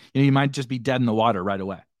even, you might just be dead in the water right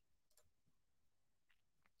away.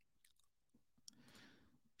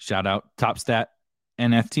 Shout out Top Stat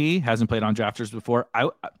NFT, hasn't played on drafters before.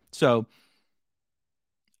 So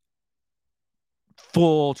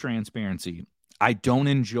full transparency, I don't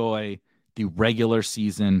enjoy the regular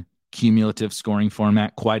season cumulative scoring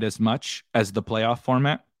format quite as much as the playoff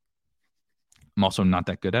format. I'm also not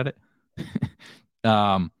that good at it.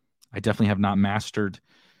 I definitely have not mastered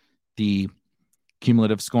the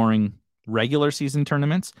cumulative scoring regular season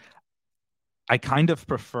tournaments. I kind of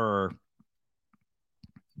prefer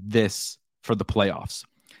this for the playoffs.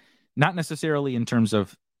 Not necessarily in terms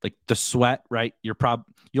of like the sweat, right?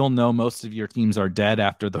 You'll know most of your teams are dead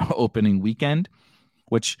after the opening weekend,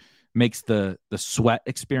 which makes the sweat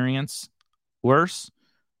experience worse.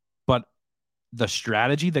 But the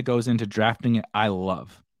strategy that goes into drafting it, I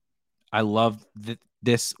love. I love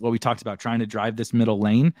this, what we talked about, trying to drive this middle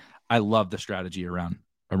lane. I love the strategy around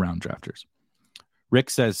drafters. Rick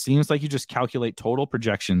says, seems like you just calculate total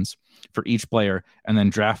projections for each player and then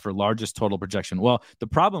draft for largest total projection. Well, the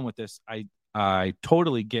problem with this, I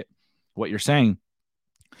totally get what you're saying.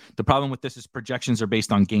 The problem with this is projections are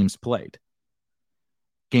based on games played.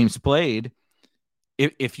 Games played,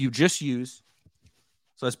 if you just use,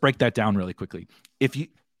 so let's break that down really quickly.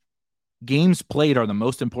 Games played are the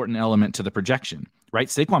most important element to the projection, right?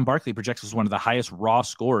 Saquon Barkley projects as one of the highest raw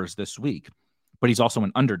scorers this week, but he's also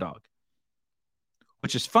an underdog,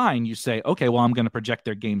 which is fine. You say, okay, well, I'm going to project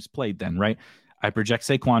their games played then, right? I project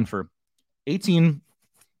Saquon for 18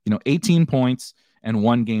 points and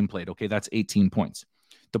 1 game played. Okay, that's 18 points.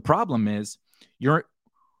 The problem is you're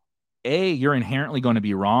inherently going to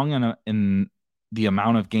be wrong in the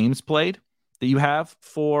amount of games played that you have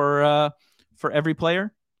for every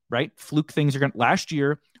player, right? Fluke things are going to. Last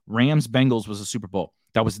year, Rams-Bengals was a Super Bowl.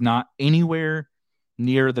 That was not anywhere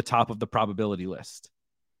near the top of the probability list.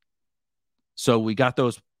 So we got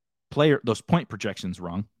those point projections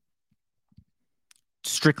wrong,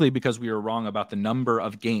 strictly because we were wrong about the number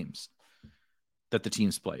of games that the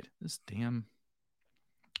teams played. This damn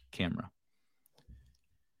camera.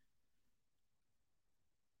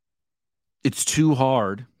 It's too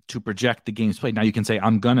hard to project the games played. Now you can say,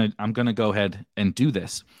 I'm gonna go ahead and do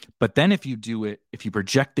this. But then if you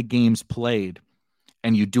project the games played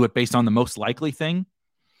and you do it based on the most likely thing,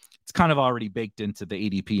 it's kind of already baked into the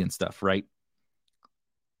ADP and stuff, right?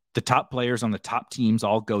 The top players on the top teams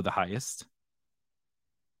all go the highest.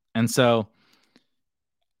 And so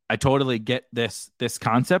I totally get this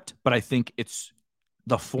concept, but I think it's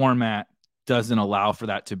the format doesn't allow for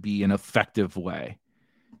that to be an effective way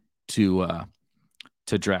to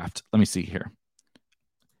draft. Let me see here.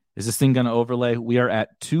 Is this thing going to overlay? We are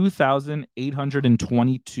at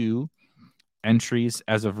 2,822 entries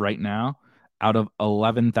as of right now out of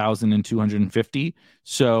 11,250.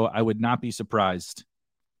 So I would not be surprised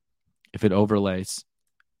if it overlays.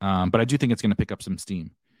 But I do think it's going to pick up some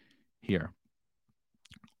steam here.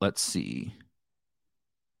 Let's see.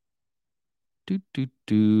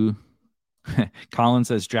 Colin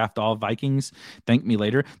says draft all Vikings. Thank me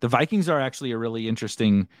later. The Vikings are actually a really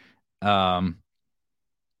interesting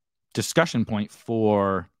discussion point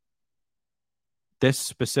for this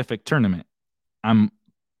specific tournament. I'm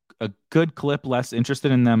a good clip less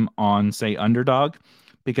interested in them on, say, underdog,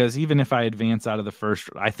 because even if I advance out of the first,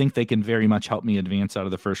 I think they can very much help me advance out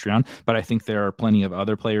of the first round. But I think there are plenty of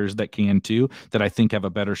other players that can too, that I think have a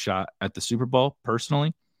better shot at the Super Bowl personally.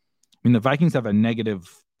 I mean, the Vikings have a negative,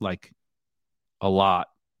 like a lot,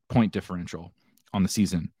 point differential on the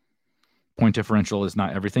season. Point differential is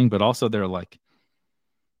not everything, but also their like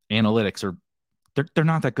analytics are, they're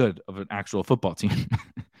not that good of an actual football team.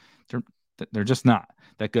 They're just not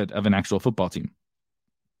that good of an actual football team.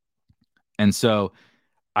 And so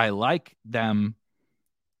I like them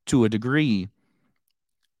to a degree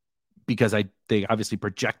because they obviously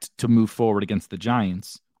project to move forward against the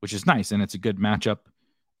Giants, which is nice. And it's a good matchup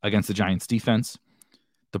against the Giants defense.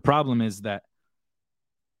 The problem is that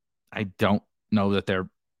I don't know that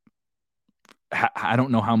I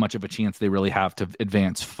don't know how much of a chance they really have to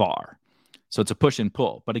advance far. So it's a push and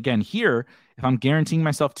pull. But again, here, if I'm guaranteeing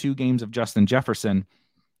myself 2 games of Justin Jefferson,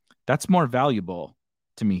 that's more valuable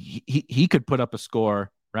to me. He could put up a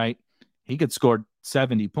score, right? He could score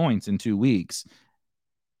 70 points in 2 weeks,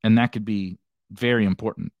 and that could be very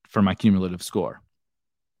important for my cumulative score,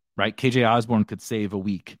 right? KJ Osborne could save a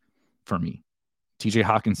week for me. TJ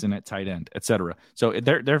Hawkinson at tight end, etc. So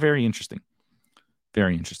they're very interesting.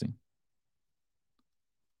 Very interesting.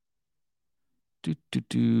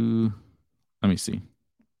 Let me see.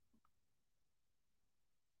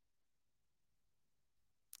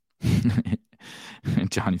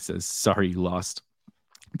 Johnny says, sorry you lost.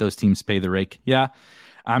 Those teams pay the rake. Yeah,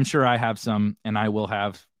 I'm sure I have some, and I will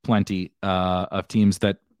have plenty of teams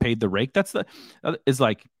that paid the rake. That's is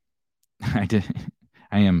like, I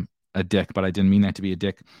am a dick, but I didn't mean that to be a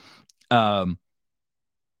dick. You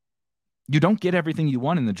don't get everything you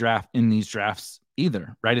want in the draft, in these drafts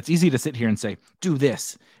either, right? It's easy to sit here and say, do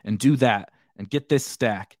this and do that and get this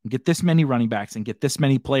stack and get this many running backs and get this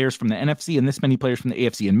many players from the NFC and this many players from the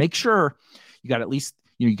AFC and make sure you got at least,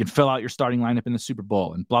 you can fill out your starting lineup in the Super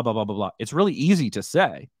Bowl and blah, blah, blah, blah, blah. It's really easy to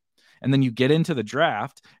say. And then you get into the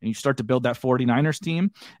draft and you start to build that 49ers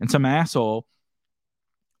team, and some asshole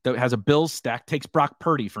that has a Bills stack takes Brock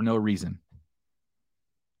Purdy for no reason.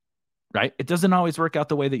 Right? It doesn't always work out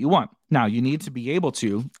the way that you want. Now, you need to be able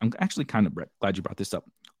to, I'm actually kind of glad you brought this up.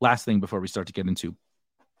 Last thing before we start to get into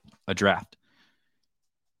a draft.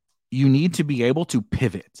 You need to be able to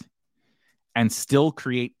pivot and still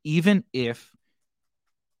create, even if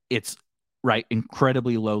it's right,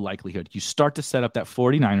 incredibly low likelihood. You start to set up that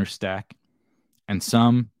 49ers stack and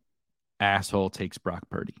some asshole takes Brock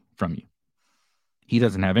Purdy from you. He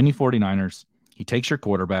doesn't have any 49ers. He takes your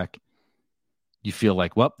quarterback. You feel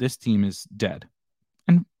like, well, this team is dead.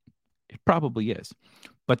 And it probably is.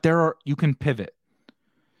 But you can pivot.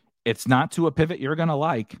 It's not to a pivot you're going to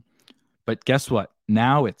like. But guess what?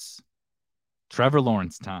 Now it's Trevor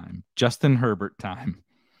Lawrence time, Justin Herbert time.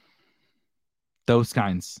 Those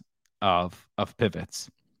kinds of pivots.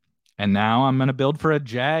 And now I'm going to build for a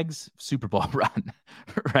Jags Super Bowl run,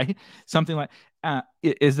 right? Something like,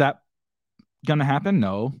 is that going to happen?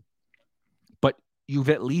 No. But you've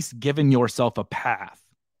at least given yourself a path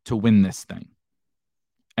to win this thing.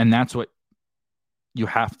 And that's what you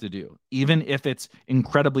have to do. Even if it's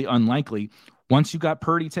incredibly unlikely, once you got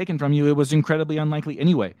Purdy taken from you, it was incredibly unlikely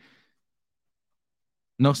anyway.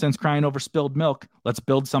 No sense crying over spilled milk. Let's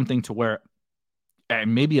build something to where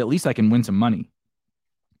maybe at least I can win some money.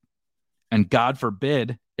 And God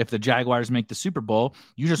forbid if the Jaguars make the Super Bowl,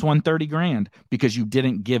 you just won 30 grand because you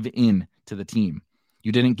didn't give in to the team.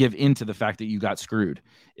 You didn't give in to the fact that you got screwed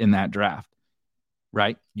in that draft,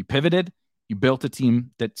 right? You pivoted, you built a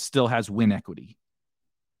team that still has win equity.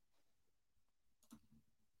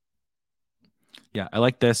 Yeah, I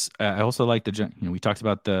like this. I also like we talked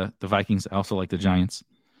about the Vikings. I also like the Giants,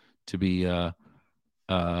 to be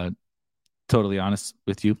totally honest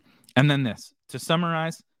with you. And then this, to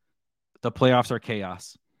summarize, the playoffs are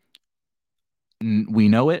chaos. We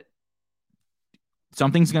know it.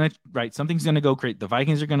 Something's gonna go great. The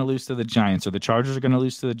Vikings are gonna lose to the Giants, or the Chargers are gonna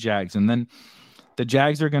lose to the Jags, and then the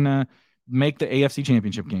Jags are gonna make the AFC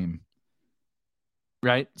Championship game.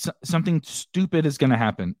 Right? Something stupid is gonna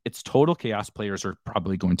happen. It's total chaos. Players are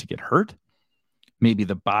probably going to get hurt. Maybe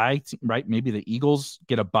the bye, right? Maybe the Eagles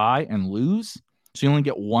get a bye and lose. So you only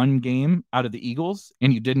get one game out of the Eagles,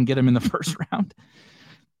 and you didn't get them in the first round.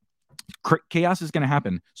 Chaos is going to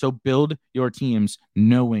happen. So build your teams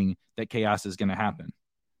knowing that chaos is going to happen.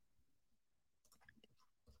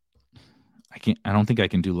 I don't think I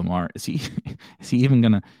can do Lamar. Is he even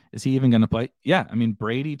gonna play? Yeah. I mean,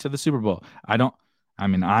 Brady to the Super Bowl.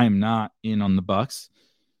 I'm not in on the Bucs,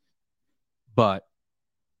 but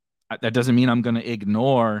that doesn't mean I'm going to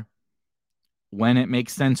ignore when it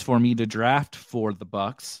makes sense for me to draft for the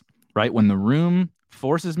Bucs, right? When the room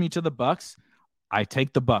forces me to the Bucs, I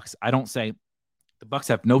take the Bucs. I don't say the Bucs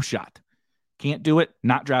have no shot. Can't do it.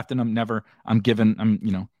 Not drafting them. Never.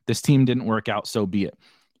 This team didn't work out. So be it.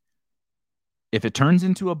 If it turns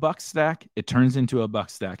into a Bucs stack, it turns into a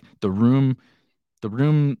Bucs stack. The room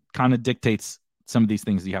kind of dictates some of these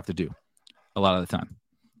things that you have to do a lot of the time.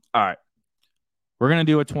 All right. We're going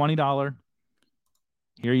to do a $20.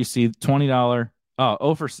 Here you see $20.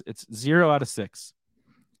 It's 0 out of 6.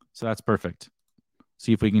 So that's perfect.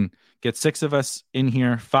 See if we can get 6 of us in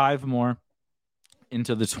here, 5 more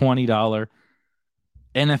into the $20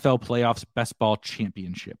 NFL Playoffs Best Ball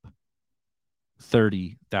Championship.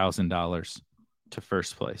 $30,000 to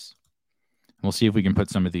first place. We'll see if we can put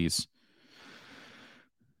some of these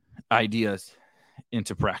ideas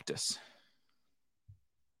into practice.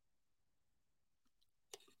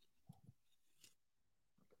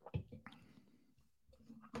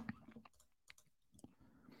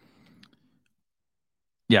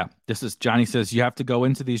 Yeah, this is Johnny says you have to go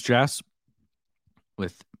into these drafts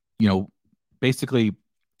with, basically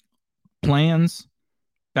plans,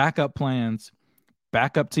 backup plans,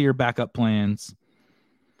 backup to your backup plans,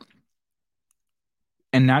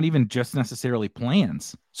 and not even just necessarily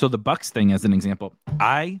plans. So the Bucs thing, as an example,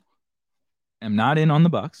 I am not in on the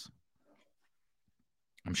Bucs.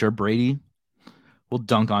 I'm sure Brady will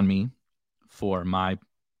dunk on me for my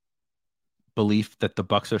belief that the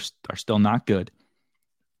Bucs are still not good.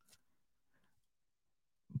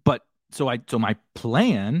 But so my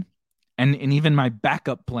plan and even my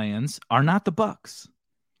backup plans are not the Bucs.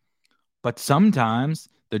 But sometimes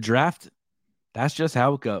the draft, that's just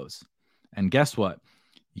how it goes. And guess what?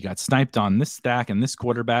 You got sniped on this stack and this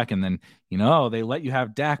quarterback, and then they let you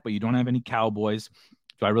have Dak, but you don't have any Cowboys.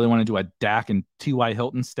 Do I really want to do a Dak and T.Y.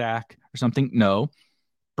 Hilton stack or something? No.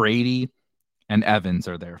 Brady and Evans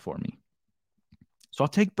are there for me. So I'll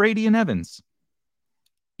take Brady and Evans.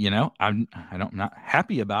 I'm not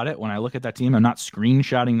happy about it when I look at that team. I'm not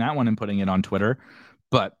screenshotting that one and putting it on Twitter,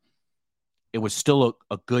 but it was still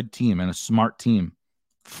a good team and a smart team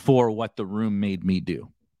for what the room made me do.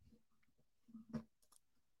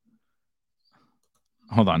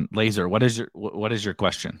 Hold on, Laser. What is your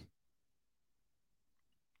question?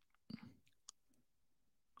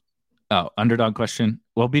 Oh, underdog question.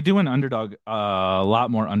 We'll be doing underdog, a lot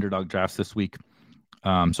more underdog drafts this week.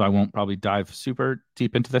 So I won't probably dive super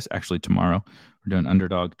deep into this. Actually, tomorrow we're doing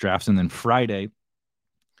underdog drafts. And then Friday,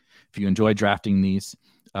 if you enjoy drafting these,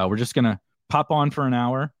 we're just going to pop on for an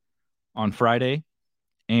hour on Friday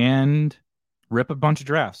and rip a bunch of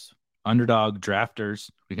drafts. Underdog drafters.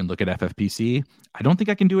 We can look at FFPC. I don't think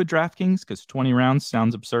I can do a DraftKings because 20 rounds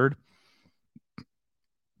sounds absurd.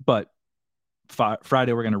 But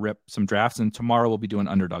Friday, we're going to rip some drafts. And tomorrow we'll be doing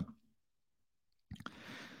underdog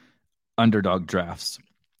drafts.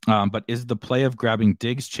 But is the play of grabbing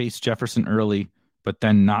Diggs, Chase, Jefferson early, but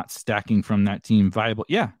then not stacking from that team viable?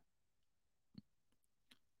 Yeah,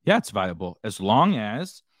 it's viable as long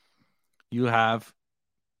as you have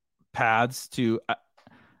paths to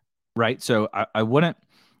right. So I wouldn't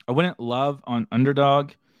love on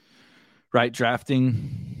underdog, right?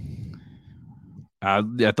 Drafting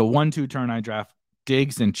at the 1-2 turn, I draft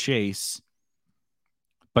Diggs and Chase,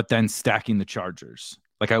 but then stacking the Chargers.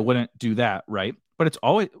 Like I wouldn't do that, right? But it's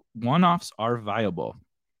always one-offs are viable.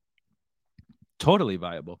 totally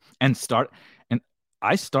viable. And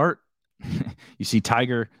I start. You see,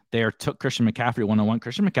 Tiger there took Christian McCaffrey 101.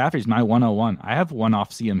 Christian McCaffrey's my 101. I have one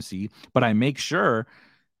off CMC, but I make sure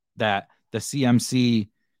that the CMC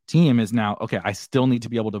team is now okay. I still need to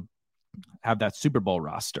be able to have that Super Bowl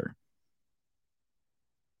roster,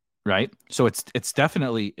 right? So it's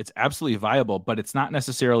absolutely viable, but it's not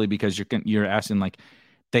necessarily because you're asking like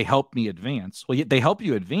they help me advance. Well, they help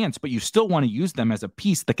you advance, but you still want to use them as a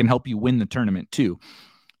piece that can help you win the tournament too.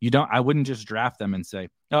 I wouldn't just draft them and say,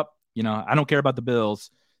 oh, I don't care about the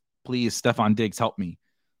Bills. Please, Stephon Diggs, help me.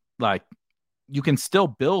 Like, you can still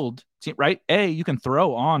build, right? You can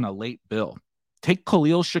throw on a late bill. Take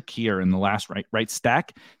Khalil Shakir in the last right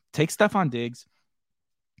stack. Take Stephon Diggs,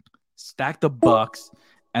 stack the Bucks,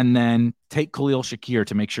 and then take Khalil Shakir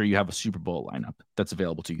to make sure you have a Super Bowl lineup that's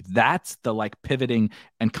available to you. That's the like pivoting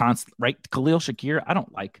and constant, right? Khalil Shakir, I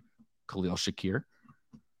don't like Khalil Shakir,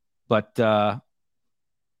 but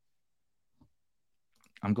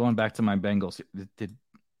I'm going back to my Bengals.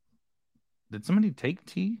 Did somebody take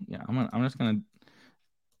T? Yeah, I'm just gonna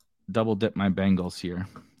double dip my Bengals here.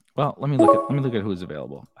 Well, let me look at who's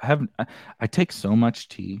available. I take so much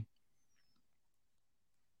T,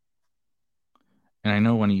 and I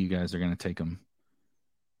know one of you guys are gonna take them.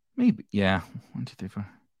 Maybe, yeah. 1, 2, 3, 4.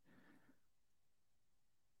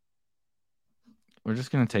 We're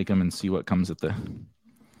just gonna take them and see what comes at the.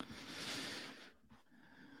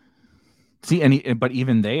 See, but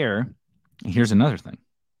even there, here's another thing.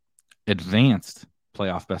 Advanced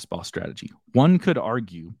playoff best ball strategy. One could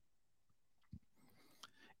argue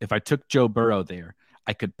if I took Joe Burrow there,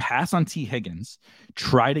 I could pass on T. Higgins,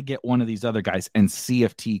 try to get one of these other guys, and see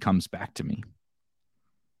if T comes back to me.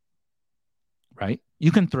 Right?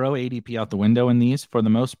 You can throw ADP out the window in these for the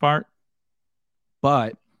most part,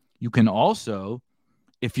 but you can also,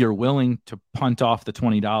 if you're willing to punt off the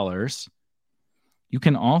 $20, you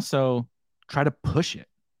can also try to push it.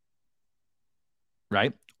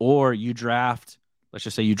 Right? Or you draft, let's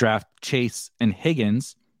just say you draft Chase and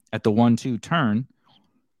Higgins at the 1-2 turn.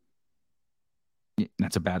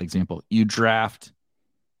 That's a bad example. I'm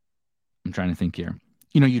trying to think here.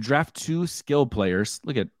 You draft 2 skill players.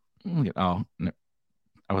 Look at, oh, no.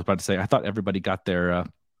 I was about to say, I thought everybody got their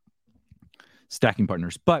stacking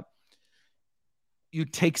partners, but you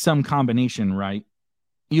take some combination, right?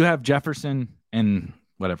 You have Jefferson and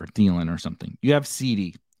whatever, Thielen or something. You have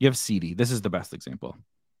CD. This is the best example.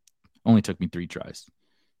 Only took me 3 tries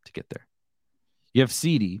to get there. You have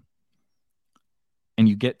CD, and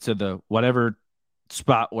you get to the whatever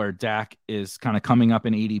spot where Dak is kind of coming up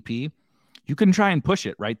in ADP. You can try and push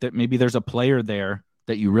it, right? That maybe there's a player there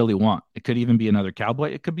that you really want. It could even be another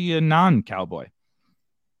Cowboy. It could be a non-Cowboy.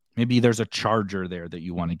 Maybe there's a Charger there that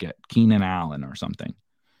you want to get, Keenan Allen or something.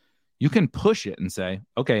 You can push it and say,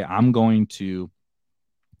 okay, I'm going to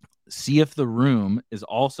see if the room is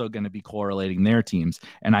also going to be correlating their teams,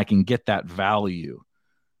 and I can get that value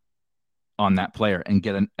on that player and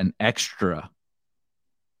get an extra,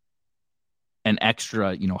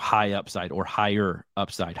 high upside or higher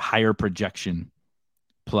upside, higher projection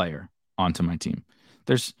player onto my team.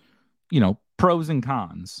 There's, pros and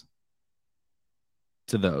cons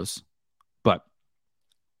to those, but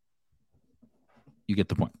you get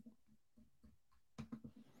the point.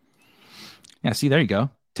 Yeah, see, there you go.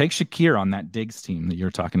 Take Shakir on that Diggs team that you're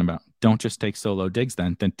talking about. Don't just take solo Diggs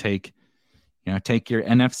then take your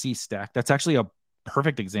NFC stack. That's actually a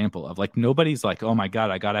perfect example of like, nobody's like, oh my God,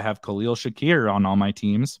 I got to have Khalil Shakir on all my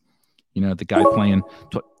teams. The guy playing,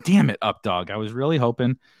 damn it, up dog. I was really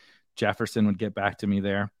hoping Jefferson would get back to me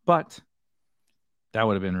there, but that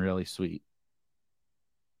would have been really sweet.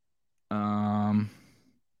 We're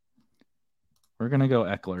going to go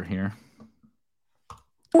Eckler here.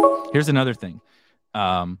 Here's another thing.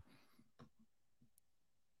 Hold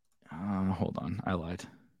on. I lied.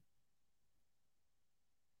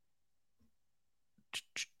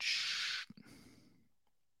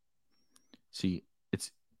 See,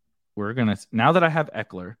 now that I have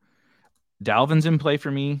Eckler, Dalvin's in play for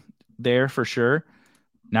me there for sure.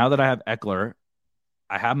 Now that I have Eckler,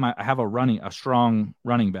 I have a strong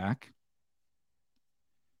running back.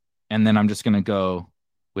 And then I'm just going to go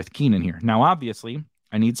with Keenan here. Now, obviously,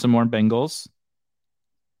 I need some more Bengals.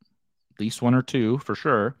 At least 1 or 2 for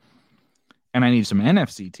sure. And I need some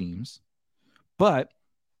NFC teams. But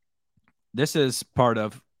this is part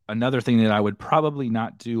of another thing that I would probably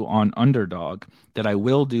not do on Underdog that I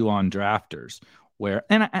will do on Drafters.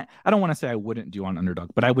 And I don't want to say I wouldn't do on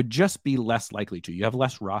Underdog, but I would just be less likely to. You have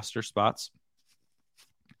less roster spots.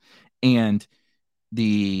 And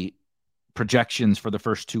the projections for the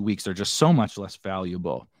first 2 weeks are just so much less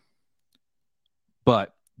valuable.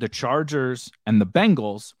 But the Chargers and the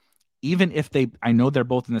Bengals, even if I know they're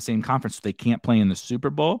both in the same conference, so they can't play in the Super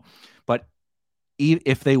Bowl, but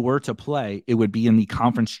if they were to play, it would be in the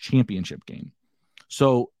conference championship game.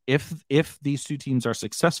 So if these two teams are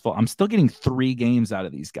successful, I'm still getting 3 games out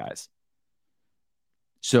of these guys.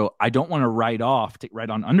 So I don't want to write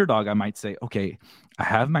on underdog. I might say, okay, I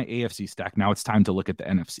have my AFC stack. Now it's time to look at the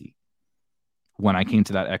NFC when I came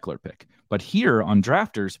to that Eckler pick. But here on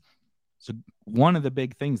Drafters, so one of the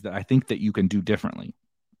big things that I think that you can do differently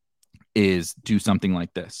is do something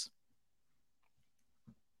like this.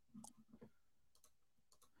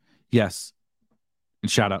 Yes.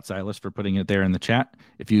 And shout out Silas for putting it there in the chat.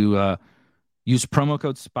 If you use promo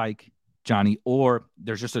code SPIKE, Johnny, or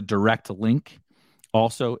there's just a direct link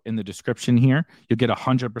also in the description here, you'll get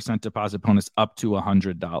 100% deposit bonus up to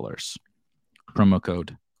 $100. Promo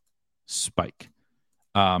code SPIKE.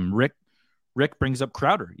 Rick brings up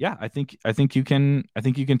Crowder. Yeah, I think you can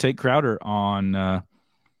take Crowder on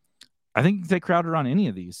I think you can take Crowder on any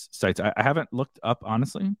of these sites. I haven't looked up,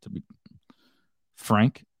 honestly, to be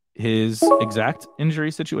frank, his exact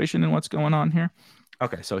injury situation and what's going on here.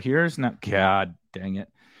 Okay, so here's not, God dang it.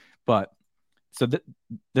 But so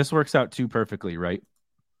this works out too perfectly, right?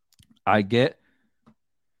 I guess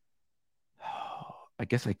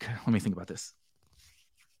let me think about this.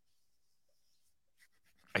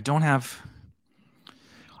 I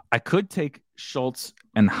could take Schultz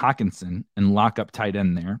and Hockenson and lock up tight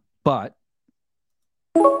end there, but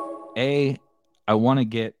I want to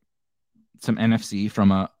get some NFC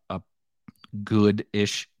from a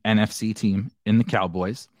good-ish NFC team in the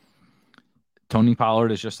Cowboys. Tony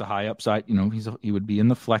Pollard is just a high upside. He would be in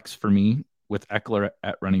the flex for me with Eckler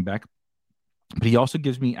at running back. But he also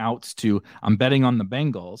gives me outs I'm betting on the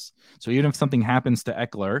Bengals. So even if something happens to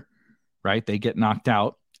Eckler, right, they get knocked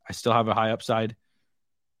out, I still have a high upside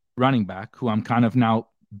running back who I'm kind of now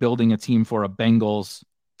building a team for a Bengals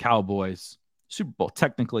Cowboys Super Bowl.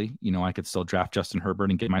 Technically, I could still draft Justin Herbert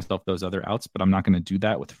and get myself those other outs, but I'm not going to do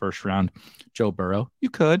that with first round Joe Burrow. You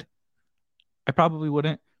could. I probably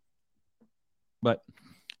wouldn't, but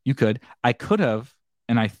you could. I could have,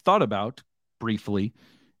 and I thought about briefly,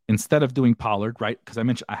 instead of doing Pollard, right? Because I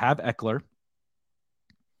mentioned I have Eckler.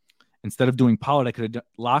 Instead of doing Pollard, I could have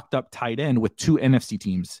locked up tight end with 2 NFC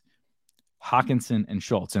teams, Hockenson and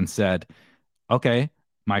Schultz, and said, okay,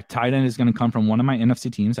 my tight end is going to come from one of my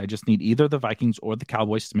NFC teams. I just need either the Vikings or the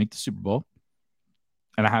Cowboys to make the Super Bowl.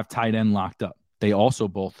 And I have tight end locked up. They also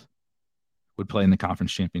both would play in the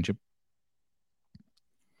conference championship.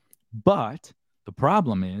 But the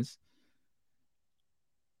problem is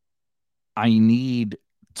I need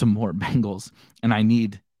some more Bengals, and I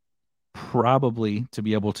need probably to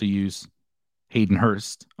be able to use Hayden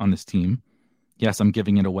Hurst on this team. Yes, I'm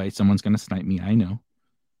giving it away. Someone's going to snipe me. I know.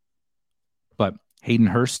 But Hayden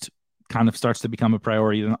Hurst kind of starts to become a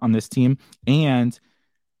priority on this team. And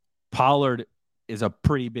Pollard is a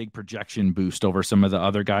pretty big projection boost over some of the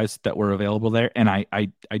other guys that were available there. And I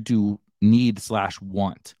do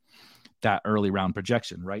need/want that early round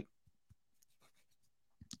projection, right?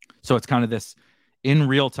 So it's kind of this in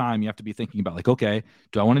real time. You have to be thinking about okay,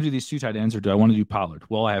 do I want to do these 2 tight ends or do I want to do Pollard?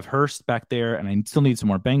 Well, I have Hurst back there and I still need some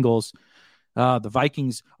more Bengals. The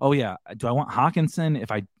Vikings. Oh yeah. Do I want Hockenson?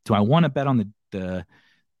 Do I want to bet on the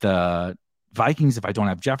Vikings if I don't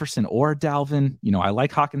have Jefferson or Dalvin? I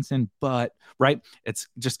like Hockenson, but right. It's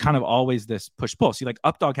just kind of always this push pull. See,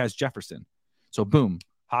 Updog has Jefferson. So boom,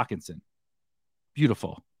 Hockenson.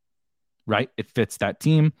 Beautiful. Right. It fits that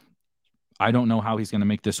team. I don't know how he's going to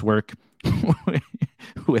make this work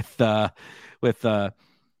with all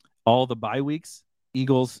the bye weeks,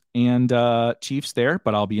 Eagles and Chiefs there,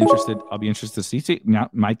 but I'll be interested to see. Now,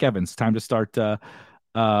 Mike Evans, time to start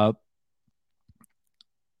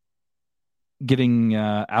getting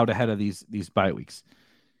out ahead of these bye weeks.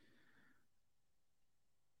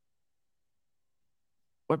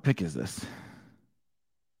 What pick is this?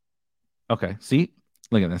 Okay, see?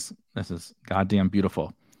 Look at this. This is goddamn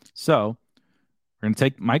beautiful. So we're going to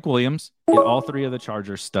take Mike Williams, get all 3 of the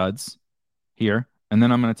Chargers studs here, and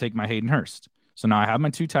then I'm going to take my Hayden Hurst. So now I have my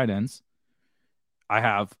 2 tight ends. I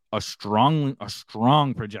have a strong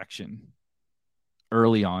projection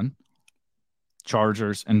early on,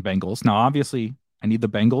 Chargers and Bengals. Now, obviously, I need the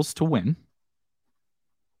Bengals to win.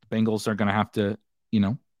 The Bengals are going to have to,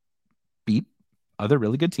 beat other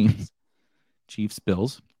really good teams, Chiefs,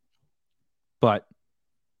 Bills. But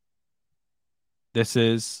this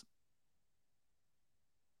is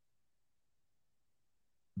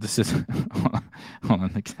hold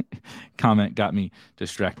on, the comment got me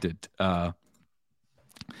distracted.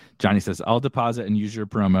 Johnny says, I'll deposit and use your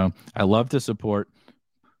promo. I love to support,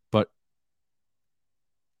 but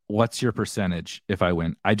what's your percentage if I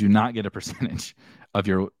win? I do not get a percentage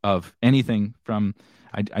of anything from.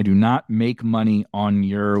 I do not make money on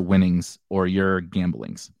your winnings or your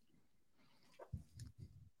gamblings.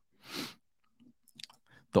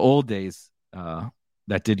 The old days,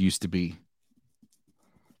 that did used to be.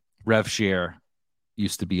 Rev share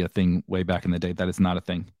used to be a thing way back in the day. That is not a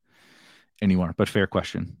thing anymore, but fair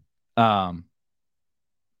question. But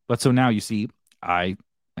so now you see, I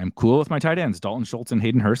am cool with my tight ends, Dalton Schultz and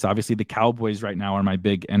Hayden Hurst. Obviously, the Cowboys right now are my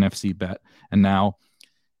big NFC bet. And now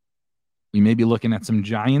we may be looking at some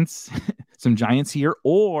Giants, some Giants here,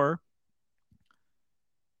 or,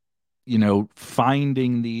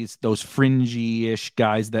 finding those fringy-ish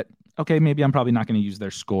guys that, okay, maybe I'm probably not going to use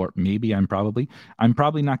their score. I'm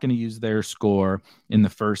probably not going to use their score in the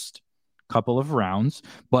first couple of rounds,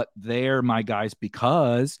 but they're my guys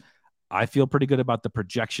because I feel pretty good about the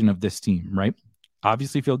projection of this team, right?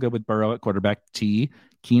 Obviously feel good with Burrow at quarterback,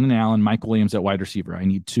 Keenan Allen, Mike Williams at wide receiver. I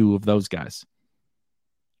need 2 of those guys.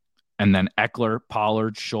 And then Eckler,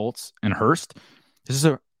 Pollard, Schultz, and Hurst. This is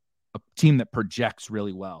a team that projects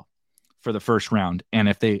really well for the first round. And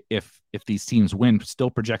if these teams win, still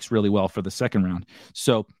projects really well for the second round.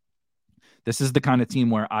 So this is the kind of team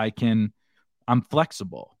where I'm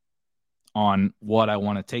flexible on what I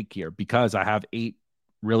want to take here because I have 8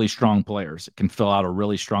 really strong players. It can fill out a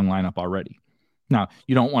really strong lineup already. Now,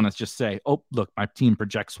 you don't want to just say, oh, look, my team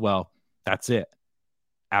projects well. That's it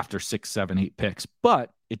after 6, 7, 8 picks.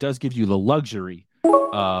 But it does give you the luxury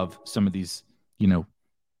of some of these,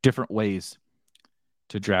 different ways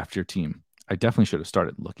to draft your team. I definitely should have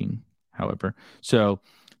started looking, however. So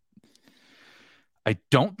I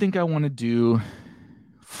don't think I want to do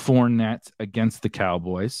Fournette against the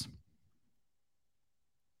Cowboys.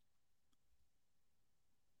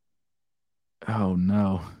 Oh,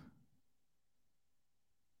 no.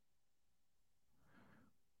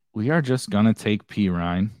 We are just going to take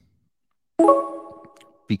Perine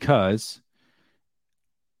because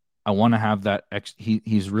I want to have that.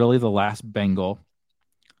 He's really the last Bengal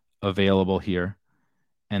available here.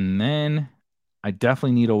 And then I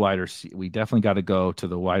definitely need a wide receiver. We definitely got to go to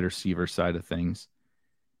the wide receiver side of things.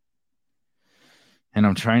 And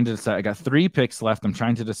I'm trying to decide. I got 3 picks left. I'm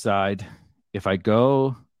trying to decide if I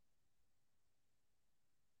go.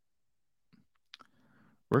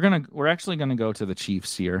 We're actually gonna go to the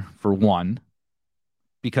Chiefs here for 1,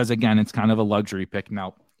 because again, it's kind of a luxury pick.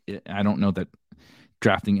 Now, I don't know that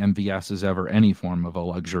drafting MVS is ever any form of a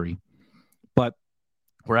luxury, but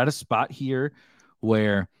we're at a spot here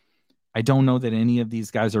where I don't know that any of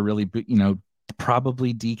these guys are really,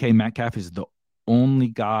 probably DK Metcalf is the only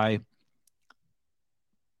guy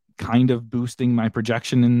kind of boosting my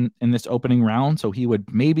projection in this opening round. So he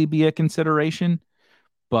would maybe be a consideration,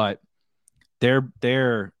 but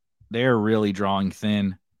they're really drawing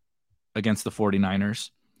thin against the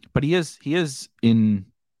 49ers. But I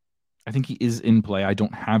think he is in play. I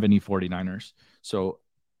don't have any 49ers, so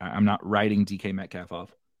I'm not writing DK Metcalf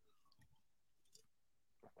off.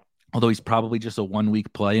 Although he's probably just a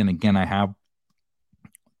 1-week play. And again, I have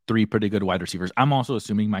 3 pretty good wide receivers. I'm also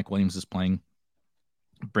assuming Mike Williams is playing.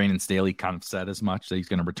 Brandon Staley kind of said as much that he's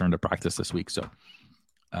going to return to practice this week. So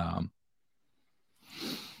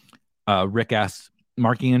Rick asks,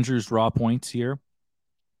 Mark Andrews raw points here.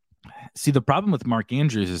 See, the problem with Mark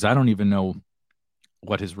Andrews is I don't even know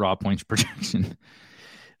what his raw points projection,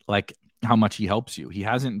 like how much he helps you. He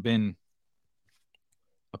hasn't been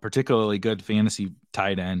a particularly good fantasy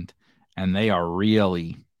tight end, and they are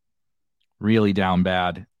really, really down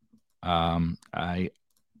bad. A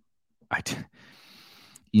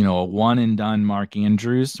one and done Mark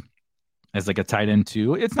Andrews as like a tight end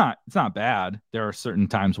 2. It's not bad. There are certain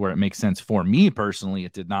times where it makes sense. For me personally,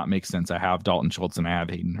 it did not make sense. I have Dalton Schultz and I have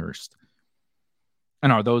Hayden Hurst.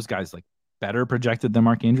 And are those guys like better projected than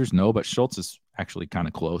Mark Andrews? No, but Schultz is actually kind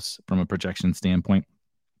of close from a projection standpoint.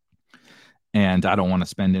 And I don't want to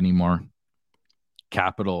spend any more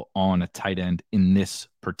capital on a tight end in this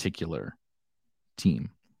particular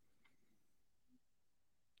team.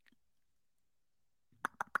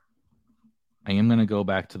 I am going to go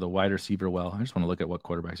back to the wide receiver. Well, I just want to look at what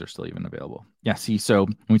quarterbacks are still even available. Yeah, see, so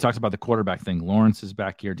when we talked about the quarterback thing, Lawrence is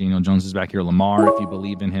back here. Daniel Jones is back here. Lamar, if you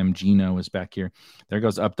believe in him. Geno is back here. There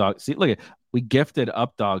goes Updog. See, look, we gifted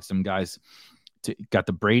Updog some guys. Got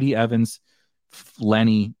the Brady Evans,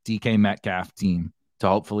 Lenny, DK Metcalf team to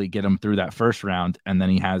hopefully get him through that first round. And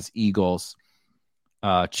then he has Eagles,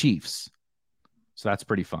 Chiefs. So that's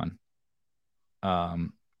pretty fun. I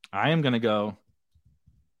am going to go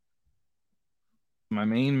my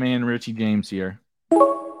main man, Richie James here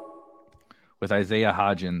with Isaiah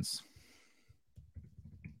Hodgins.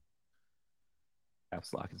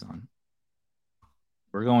 Caps lock is on.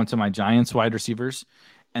 We're going to my Giants wide receivers.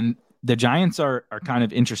 And the Giants are kind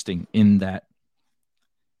of interesting in that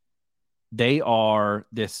they are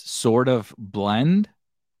this sort of blend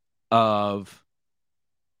of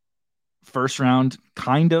first round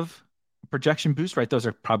kind of projection boost, right? Those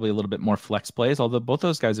are probably a little bit more flex plays, although both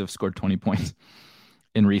those guys have scored 20 points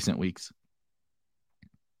in recent weeks.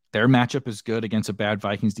 Their matchup is good against a bad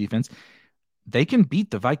Vikings defense. They can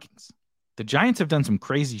beat the Vikings. The Giants have done some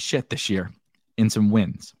crazy shit this year in some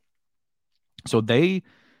wins. So they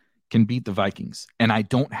can beat the Vikings. And I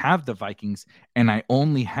don't have the Vikings, and I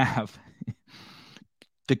only have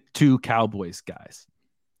the two Cowboys guys.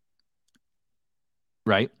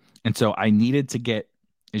 Right? And so I needed to get,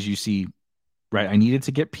 as you see, right, I needed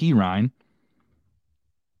to get Perine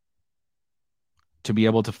to be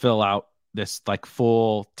able to fill out this like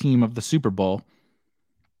full team of the Super Bowl.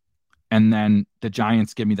 And then the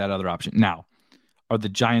Giants give me that other option. Now, are the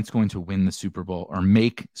Giants going to win the Super Bowl or are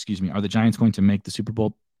the Giants going to make the Super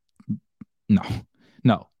Bowl?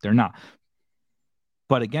 No, they're not.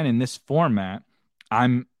 But again, in this format,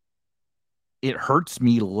 it hurts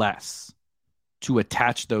me less to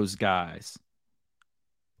attach those guys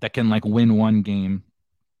that can like win one game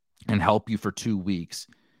and help you for 2 weeks.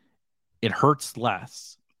 It hurts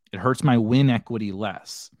less. It hurts my win equity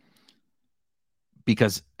less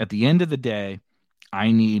because at the end of the day,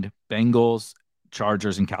 I need Bengals,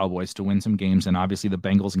 Chargers, and Cowboys to win some games, and obviously the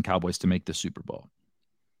Bengals and Cowboys to make the Super Bowl.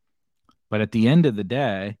 But at the end of the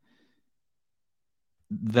day,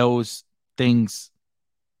 those things,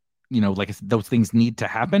 like those things need to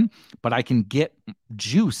happen, but I can get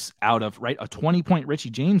juice out of, right? A 20-point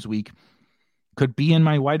Richie James week could be in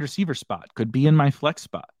my wide receiver spot, could be in my flex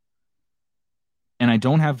spot. And I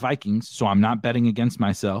don't have Vikings, so I'm not betting against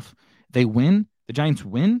myself. They win, the Giants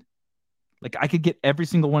win. Like I could get every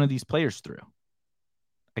single one of these players through.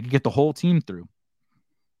 I could get the whole team through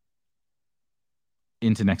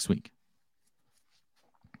into next week.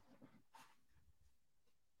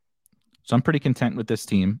 So I'm pretty content with this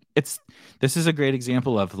team. This is a great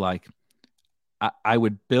example of like, I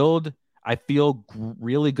would build. I feel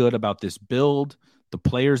really good about this build, the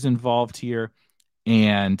players involved here,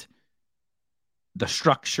 and the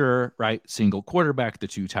structure, right? Single quarterback, the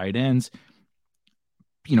two tight ends.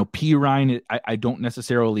 Perine, I don't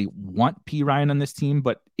necessarily want Perine on this team,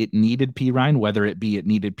 but it needed Perine, whether it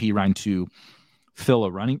needed Perine to fill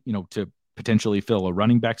a running, to potentially fill a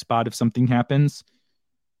running back spot if something happens,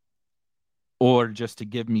 or just to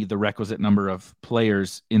give me the requisite number of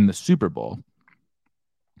players in the Super Bowl.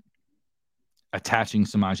 Attaching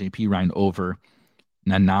Samaje Perine over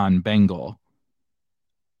a non-Bengal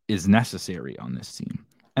is necessary on this team.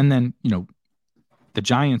 And then, the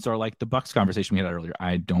Giants are like the Bucs conversation we had earlier.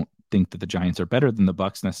 I don't think that the Giants are better than the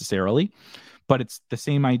Bucs necessarily, but it's the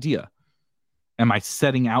same idea. Am I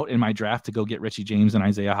setting out in my draft to go get Richie James and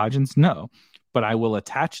Isaiah Hodgins? No, but I will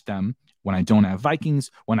attach them when I don't have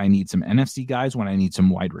Vikings, when I need some NFC guys, when I need some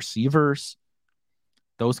wide receivers,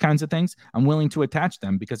 those kinds of things. I'm willing to attach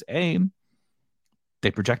them because A,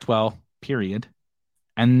 they project well, period.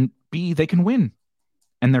 And B, they can win.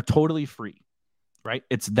 And they're totally free, right?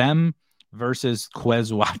 It's them versus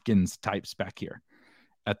Quez Watkins type spec here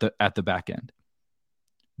at the back end.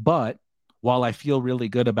 But while I feel really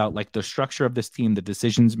good about like the structure of this team, the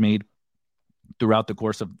decisions made throughout the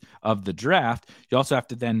course of the draft, you also have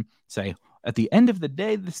to then say, at the end of the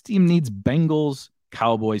day, this team needs Bengals,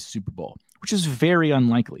 Cowboys, Super Bowl, which is very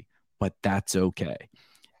unlikely, but that's okay.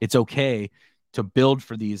 It's okay to build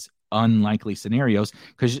for these unlikely scenarios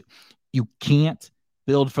because you can't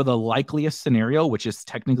build for the likeliest scenario, which is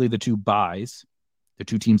technically the two buys. The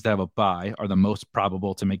two teams that have a bye are the most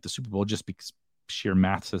probable to make the Super Bowl just because sheer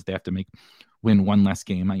math says they have to win one less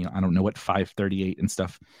game. I don't know what 538 and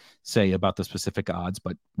stuff say about the specific odds,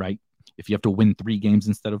 but right, if you have to win 3 games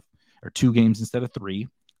or 2 games instead of 3,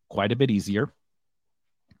 quite a bit easier.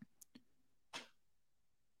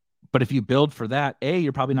 But if you build for that,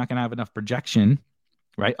 you're probably not going to have enough projection,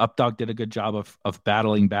 right? Updog did a good job of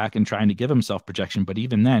battling back and trying to give himself projection. But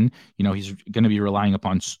even then, he's going to be relying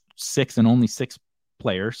upon 6 and only 6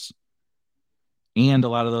 players. And a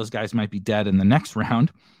lot of those guys might be dead in the next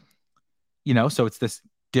round, so it's this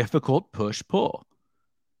difficult push-pull.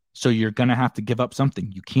 So you're going to have to give up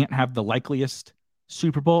something. You can't have the likeliest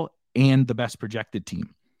Super Bowl and the best projected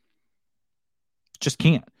team. Just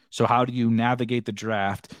can't. So how do you navigate the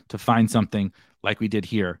draft to find something like we did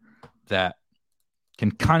here that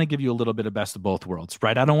can kind of give you a little bit of best of both worlds,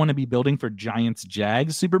 right? I don't want to be building for Giants,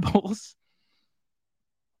 Jags Super Bowls,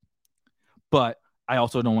 but I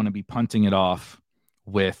also don't want to be punting it off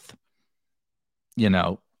with,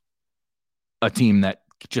 a team that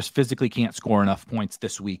just physically can't score enough points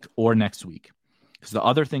this week or next week. Because the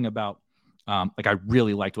other thing about, I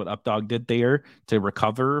really liked what Updog did there to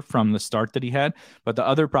recover from the start that he had. But the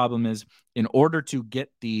other problem is, in order to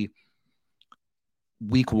get the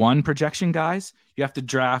week 1 projection guys, you have to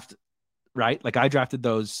draft, right? Like I drafted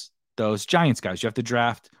those Giants guys. You have to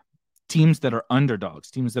draft teams that are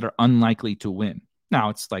underdogs, teams that are unlikely to win. Now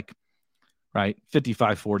it's like, right,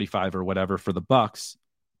 55-45 or whatever for the Bucks,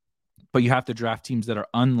 but you have to draft teams that are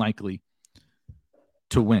unlikely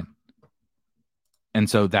to win. And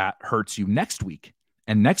so that hurts you next week.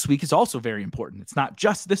 And next week is also very important. It's not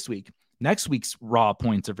just this week. Next week's raw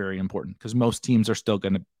points are very important because most teams are still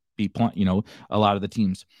going to be playing. A lot of the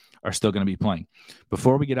teams are still going to be playing.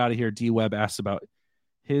 Before we get out of here, D-Web asks about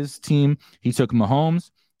his team. He took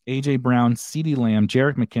Mahomes, A.J. Brown, CeeDee Lamb,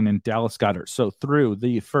 Jerick McKinnon, Dallas Goedert. So through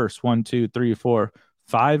the first 1, 2, 3, 4,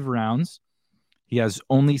 5 rounds, he has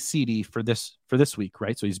only CeeDee for this week,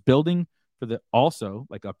 right? So he's building for also,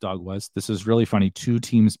 like Updog was. This is really funny. 2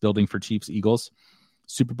 teams building for Chiefs, Eagles,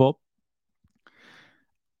 Super Bowl.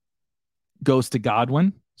 Goes to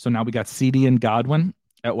Godwin. So now we got CeeDee and Godwin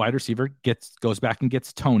at wide receiver. Goes back and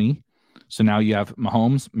gets Tony. So now you have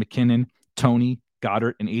Mahomes, McKinnon, Tony,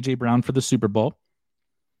 Goddard, and A.J. Brown for the Super Bowl.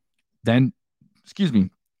 Then,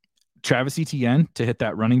 Travis Etienne to hit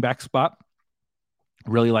that running back spot.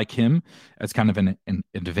 Really like him as kind of an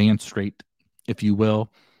advanced rate, if you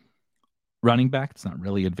will, running back. It's not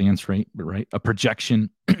really advanced rate, but right, a projection,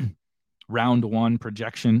 round 1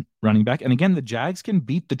 projection running back. And again, the Jags can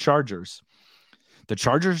beat the Chargers. The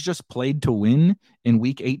Chargers just played to win in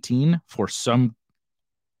week 18 for some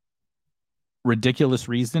ridiculous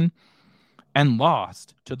reason and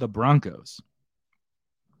lost to the Broncos.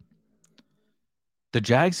 The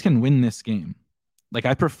Jags can win this game. Like,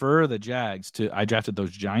 I prefer the Jags I drafted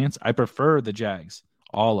those Giants. I prefer the Jags,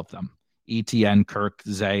 all of them. ETN, Kirk,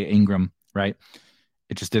 Zay, Ingram, right?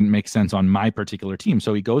 It just didn't make sense on my particular team.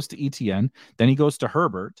 So he goes to ETN, then he goes to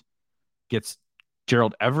Herbert, gets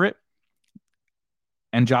Gerald Everett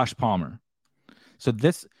and Josh Palmer. So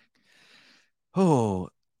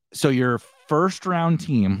so your first round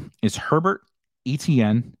team is Herbert,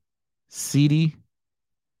 ETN, CeeDee,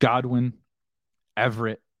 Godwin,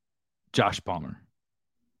 Everett, Josh Palmer.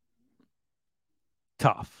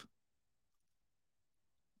 Tough.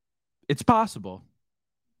 It's possible,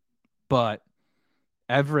 but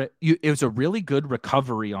Everett, it was a really good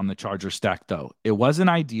recovery on the Charger stack, though. It wasn't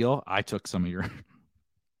ideal. I took some of your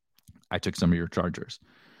Chargers.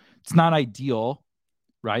 It's not ideal,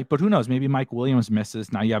 right? But who knows? Maybe Mike Williams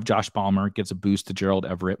misses. Now you have Josh Palmer, gives a boost to Gerald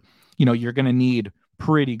Everett. You're going to need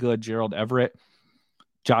pretty good Gerald Everett,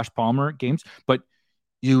 Josh Palmer games, but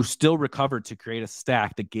you still recovered to create a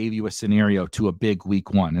stack that gave you a scenario to a big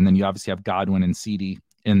week 1. And then you obviously have Godwin and CeeDee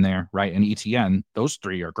in there, right? And ETN, those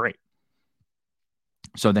 3 are great.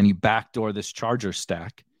 So then you backdoor this Chargers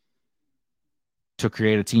stack to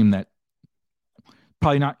create a team that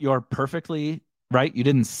probably not your perfectly, right? You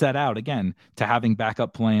didn't set out, again, to having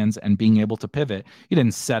backup plans and being able to pivot. You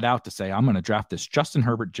didn't set out to say, I'm going to draft this Justin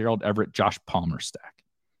Herbert, Gerald Everett, Josh Palmer stack.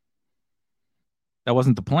 That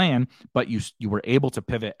wasn't the plan, but you were able to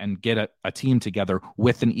pivot and get a team together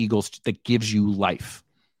with an Eagles that gives you life.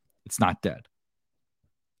 It's not dead.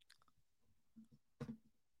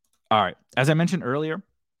 All right. As I mentioned earlier,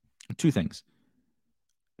 2 things.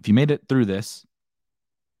 If you made it through this,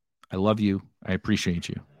 I love you. I appreciate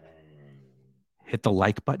you. Hit the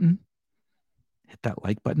like button. Hit that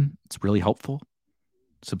like button. It's really helpful.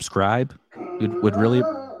 Subscribe. Would really...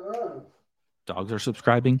 Dogs are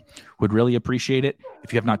subscribing. Would really appreciate it.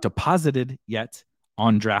 If you have not deposited yet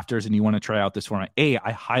on Drafters and you want to try out this format,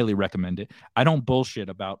 I highly recommend it. I don't bullshit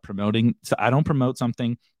about promoting. So I don't promote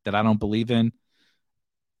something that I don't believe in.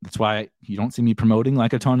 That's why you don't see me promoting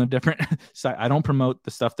like a ton of different. So I don't promote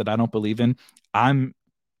the stuff that I don't believe in. I'm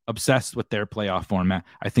obsessed with their playoff format.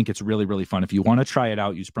 I think it's really, really fun. If you want to try it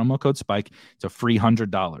out, use promo code SPIKE. It's a free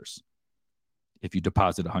 $100 if you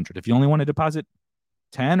deposit $100. If you only want to deposit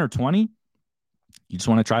 10 or 20, you just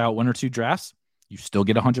want to try out 1 or 2 drafts, you still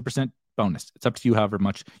get 100% bonus. It's up to you however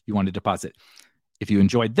much you want to deposit. If you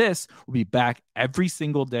enjoyed this, we'll be back every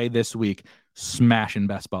single day this week smashing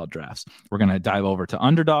best ball drafts. We're going to dive over to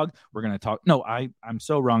Underdog. We're going to talk. No, I'm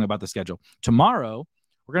so wrong about the schedule. Tomorrow,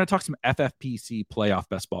 we're going to talk some FFPC playoff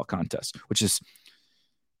best ball contest, which is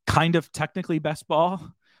kind of technically best ball,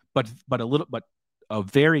 but a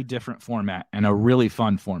very different format and a really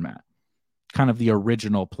fun format. Kind of the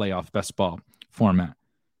original playoff best ball format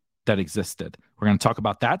that existed. We're going to talk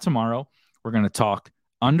about that tomorrow. We're going to talk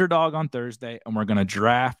Underdog on Thursday, and we're going to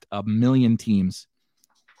draft 1 million teams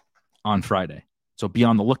on Friday. So be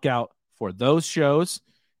on the lookout for those shows.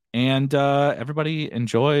 And everybody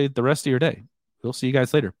enjoy the rest of your day. We'll see you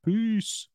guys later. Peace.